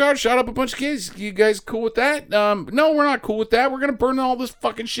 National Guard shot up a bunch of kids. You guys cool with that? No, we're not cool with that. We're going to burn all this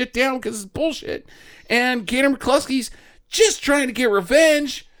fucking shit down because it's bullshit. And Gator McCluskey's just trying to get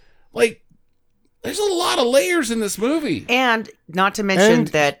revenge. Like, there's a lot of layers in this movie. And not to mention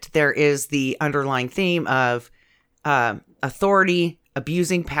that there is the underlying theme of authority,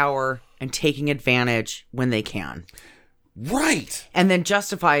 abusing power, and taking advantage when they can. Right. And then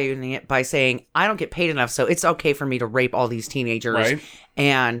justifying it by saying, I don't get paid enough, so it's okay for me to rape all these teenagers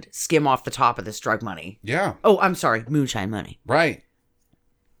and skim off the top of this drug money. Yeah. Oh, I'm sorry, moonshine money. Right.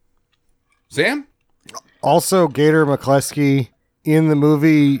 Sam? Also, Gator McCluskey in the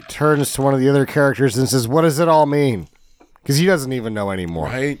movie turns to one of the other characters and says, "What does it all mean?" Because he doesn't even know anymore.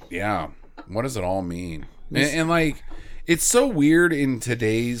 Right. Yeah. What does it all mean? And like, it's so weird in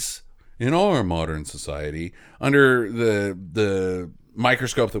our modern society, under the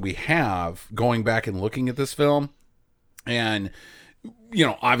microscope that we have, going back and looking at this film, and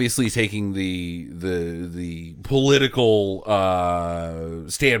obviously taking the political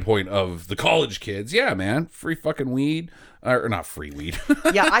standpoint of the college kids. Yeah, man, free fucking weed, or not free weed.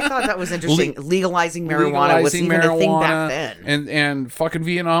 Yeah, I thought that was interesting. Legalizing marijuana was even a thing back then, and fucking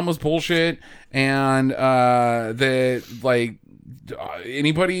Vietnam was bullshit, and that like.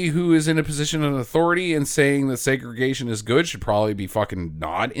 Anybody who is in a position of authority and saying that segregation is good should probably be fucking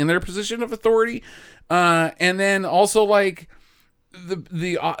not in their position of authority. And then also, like,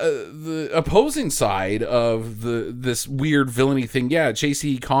 the opposing side of this weird villainy thing. Yeah,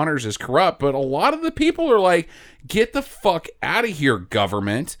 J.C. Connors is corrupt, but a lot of the people are like, get the fuck out of here,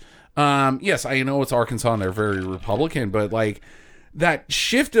 government. Yes, I know it's Arkansas and they're very Republican, but like that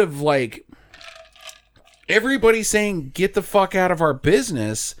shift of like, everybody's saying, get the fuck out of our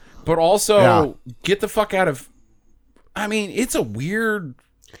business, but also get the fuck out of... I mean, it's a weird...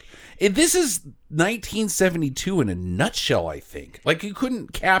 This is 1972 in a nutshell, I think. Like, you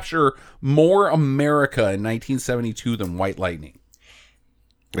couldn't capture more America in 1972 than White Lightning.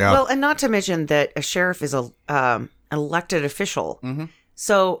 Yeah. Well, and not to mention that a sheriff is an elected official. Mm-hmm.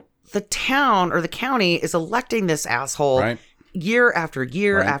 So the town or the county is electing this asshole year after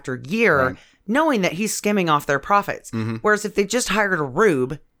year after year... Right. Knowing that he's skimming off their profits. Mm-hmm. Whereas if they just hired a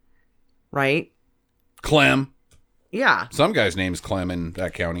rube, right? Clem. Yeah. Some guy's name's Clem in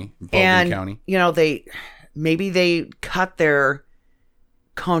that county, Baldwin County. They cut their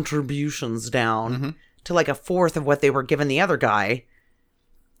contributions down to like a fourth of what they were giving the other guy,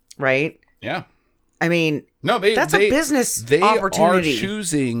 right? Yeah. I mean, that's a business They opportunity. are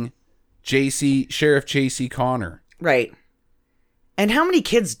choosing Sheriff J.C. Connor. Right. And how many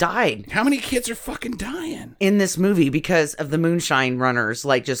kids died? How many kids are fucking dying in this movie because of the moonshine runners?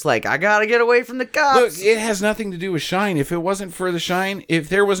 Like, I gotta get away from the cops. Look, it has nothing to do with shine. If it wasn't for the shine, if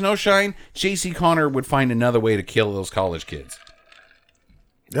there was no shine, J.C. Connor would find another way to kill those college kids.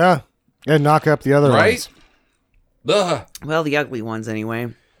 Yeah. And knock up the other ones. Ugh. Well, the ugly ones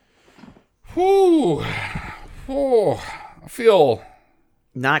anyway. Whew. Oh, I feel...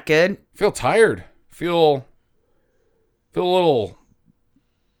 Not good? Feel tired. Feel a little...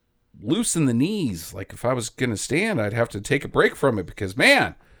 loose in the knees. Like, if I was gonna stand, I'd have to take a break from it because,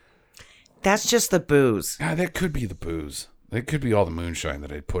 man, that's just the booze. God, that could be the booze. That could be all the moonshine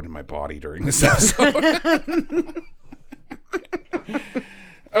that I put in my body during this episode.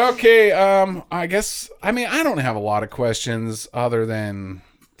 Okay, I guess, I mean, I don't have a lot of questions other than,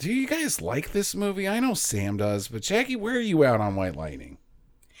 do you guys like this movie? I know Sam does, but Jackie, where are you out on White Lightning?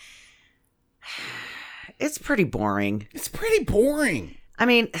 It's pretty boring. It's pretty boring. I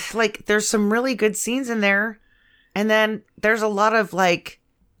mean, like, there's some really good scenes in there. And then there's a lot of, like,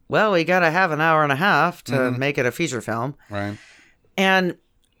 well, we got to have an hour and a half to make it a feature film. Right. And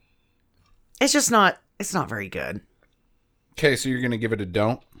it's just not, it's not very good. Okay, so you're going to give it a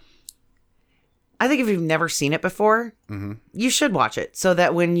don't? I think if you've never seen it before, you should watch it. So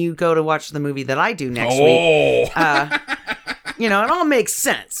that when you go to watch the movie that I do next week, it all makes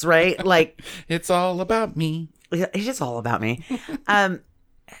sense, right? Like, it's all about me. It is all about me.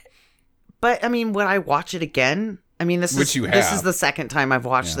 But I mean, when I watch it again, I mean, this is the second time I've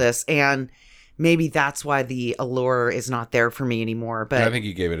watched this, and maybe that's why the allure is not there for me anymore. But I think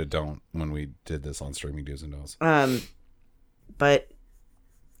you gave it a don't when we did this on Streaming Do's and Don'ts. But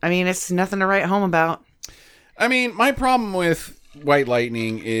I mean, it's nothing to write home about. I mean, my problem with White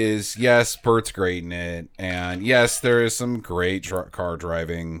Lightning is, yes, Burt's great in it, and yes, there is some great car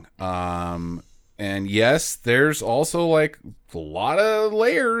driving, and yes, there's also like a lot of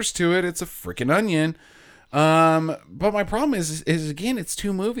layers to it. It's a freaking onion. But my problem is again, it's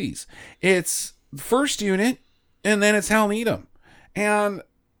two movies. It's First Unit, and then it's Hal Needham, and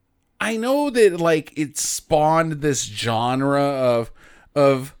I know that like it spawned this genre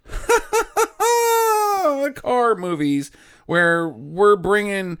of car movies where we're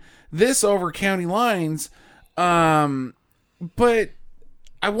bringing this over county lines, but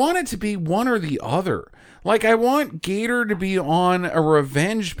I want it to be one or the other. Like, I want Gator to be on a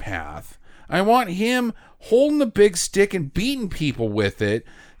revenge path. I want him holding the big stick and beating people with it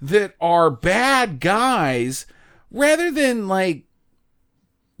that are bad guys, rather than like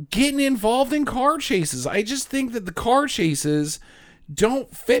getting involved in car chases. I just think that the car chases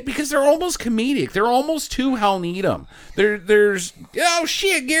don't fit because they're almost comedic. They're almost too Hal Needham. There's oh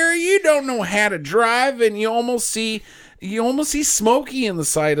shit, Gary, you don't know how to drive, and you almost see Smokey in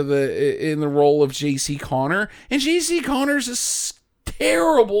the role of J.C. Connor, and J.C. Connor's a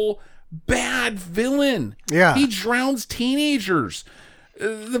terrible bad villain. Yeah, he drowns teenagers.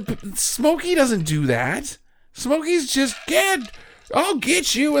 Smokey doesn't do that. Smokey's just I'll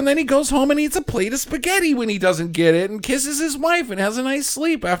get you, and then he goes home and eats a plate of spaghetti when he doesn't get it, and kisses his wife and has a nice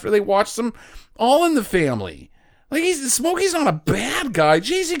sleep after they watch some All in the Family. Like, Smokey's not a bad guy.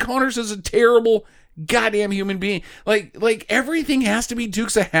 J.C. Connors is a terrible goddamn human being. Like everything has to be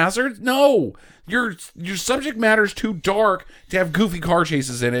Dukes of Hazzard. No, your subject matter is too dark to have goofy car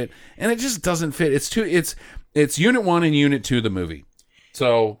chases in it, and it just doesn't fit. It's Unit 1 and Unit 2 the movie.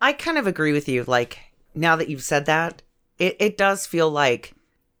 So I kind of agree with you. Like, now that you've said that, it does feel like,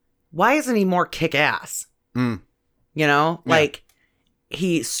 why isn't he more kick-ass? You know, like,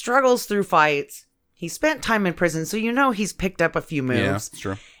 he struggles through fights. He spent time in prison, so you know he's picked up a few moves. Yeah, that's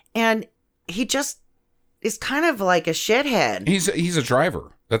true. And he just is kind of like a shithead. He's a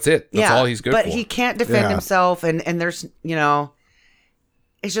driver. That's it. That's all he's good for. But he can't defend himself, and there's, you know,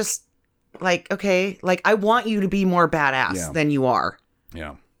 it's just like, okay, like, I want you to be more badass than you are.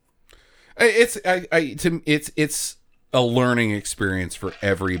 Yeah. It's a learning experience for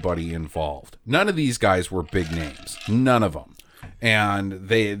everybody involved. None of these guys were big names. None of them. And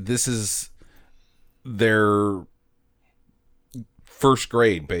this is their first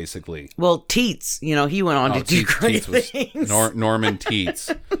grade, basically. Well, Teets, you know, he went on to do great things. Norman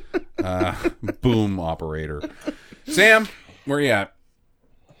Teets. Boom operator. Sam, where you at?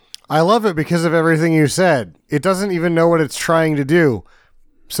 I love it because of everything you said. It doesn't even know what it's trying to do.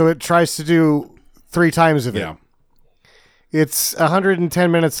 So it tries to do 3 times of it. Yeah. It's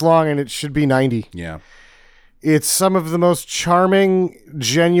 110 minutes long, and it should be 90. Yeah. It's some of the most charming,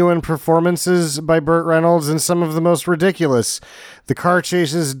 genuine performances by Burt Reynolds, and some of the most ridiculous. The car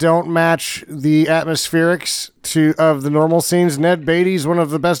chases don't match the atmospherics of the normal scenes. Ned Beatty's one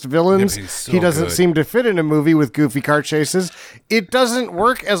of the best villains. So he doesn't seem to fit in a movie with goofy car chases. It doesn't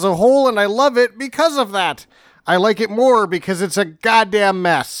work as a whole, and I love it because of that. I like it more because it's a goddamn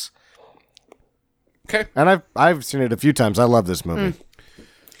mess. Okay. And I've seen it a few times. I love this movie.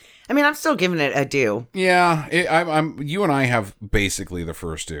 I mean, I'm still giving it a do. Yeah, you and I have basically the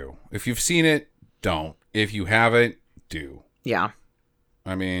first do. If you've seen it, don't. If you haven't, do. Yeah.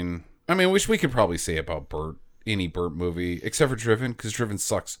 I mean, wish we could probably say about Burt, any Burt movie, except for Driven, because Driven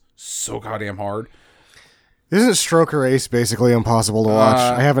sucks so goddamn hard. Isn't Stroker Ace basically impossible to watch?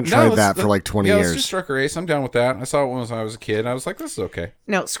 I haven't tried that for like 20 years. Let's do Stroker Ace. I'm down with that. I saw it when I was a kid. I was like, this is okay.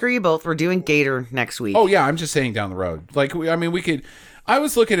 No, screw you both. We're doing Gator next week. Oh, yeah. I'm just saying down the road. Like, we could... I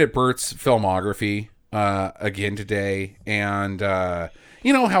was looking at Burt's filmography again today, and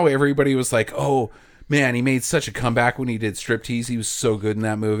you know how everybody was like, oh, man, he made such a comeback when he did Striptease. He was so good in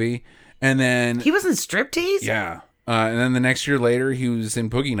that movie. And then... He was in Striptease? Yeah. And then the next year later, he was in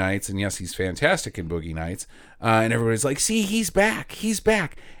Boogie Nights, and yes, he's fantastic in Boogie Nights. And everybody's like, see, he's back. He's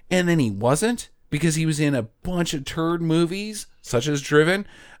back. And then he wasn't, because he was in a bunch of turd movies, such as Driven.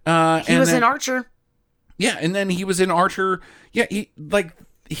 He was in Archer. Yeah, and then he was in Archer. Yeah,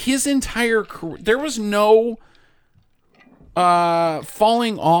 his entire career, there was no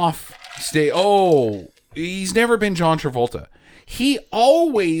falling off stage. Oh, he's never been John Travolta. He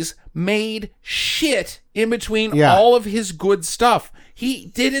always made shit in between all of his good stuff. He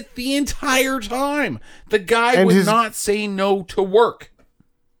did it the entire time. The guy would not say no to work.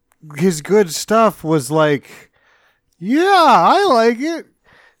 His good stuff was like, yeah, I like it.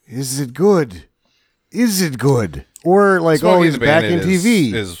 Is it good? is it good? Or like, Smokey he's and the back in Bandit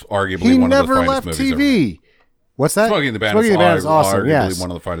TV. Is arguably He one never of the finest left movies TV. ever. What's that? Smokey and the Bandit is awesome. Arguably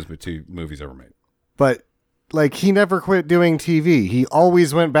one of the finest movies ever made. But like, he never quit doing TV. He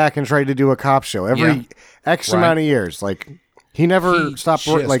always went back and tried to do a cop show every X amount of years. Like, he never stopped.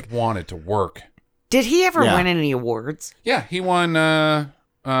 Wanted to work. Did he ever win any awards? Yeah, he won.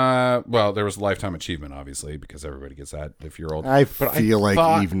 Well, there was Lifetime Achievement, obviously, because everybody gets that if you're old. I feel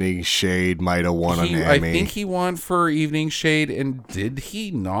like Evening Shade might have won an Emmy. I think he won for Evening Shade, and did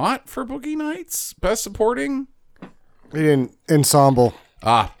he not for Boogie Nights? Best Supporting? He didn't. Ensemble.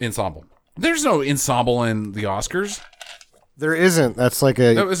 Ensemble. There's no ensemble in the Oscars. There isn't. That's like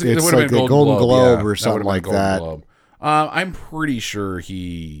a. It's like a Golden Globe or something like that. Globe. I'm pretty sure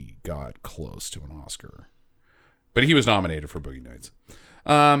he got close to an Oscar, but he was nominated for Boogie Nights.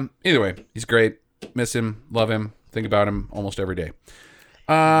 Either way, he's great. Miss him, love him, think about him almost every day.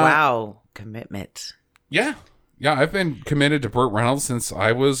 Wow, commitment. Yeah, I've been committed to Burt Reynolds since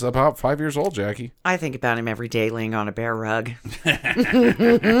I was about 5 years old, Jackie. I think about him every day laying on a bear rug.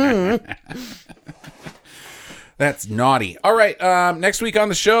 That's naughty. All right, next week on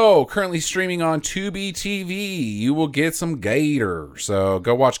the show, currently streaming on Tubi TV, you will get some Gator. So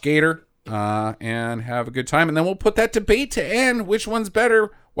go watch Gator and have a good time. And then we'll put that debate to end. Which one's better,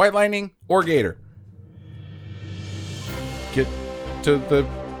 White Lightning or Gator? Get to the...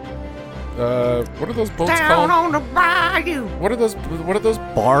 what are those boats Down called? on the bayou. What are those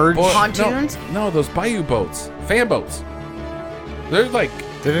Barge? Pontoons? No, those bayou boats. Fan boats. They're like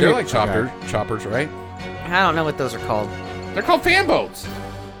choppers, right? I don't know what those are called. They're called fan boats.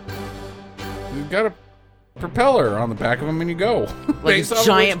 You've got a propeller on the back of them and you go. Like a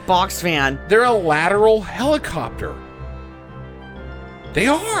giant box fan. They're a lateral helicopter. They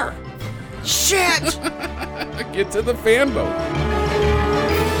are. Shit! Get to the fan boat.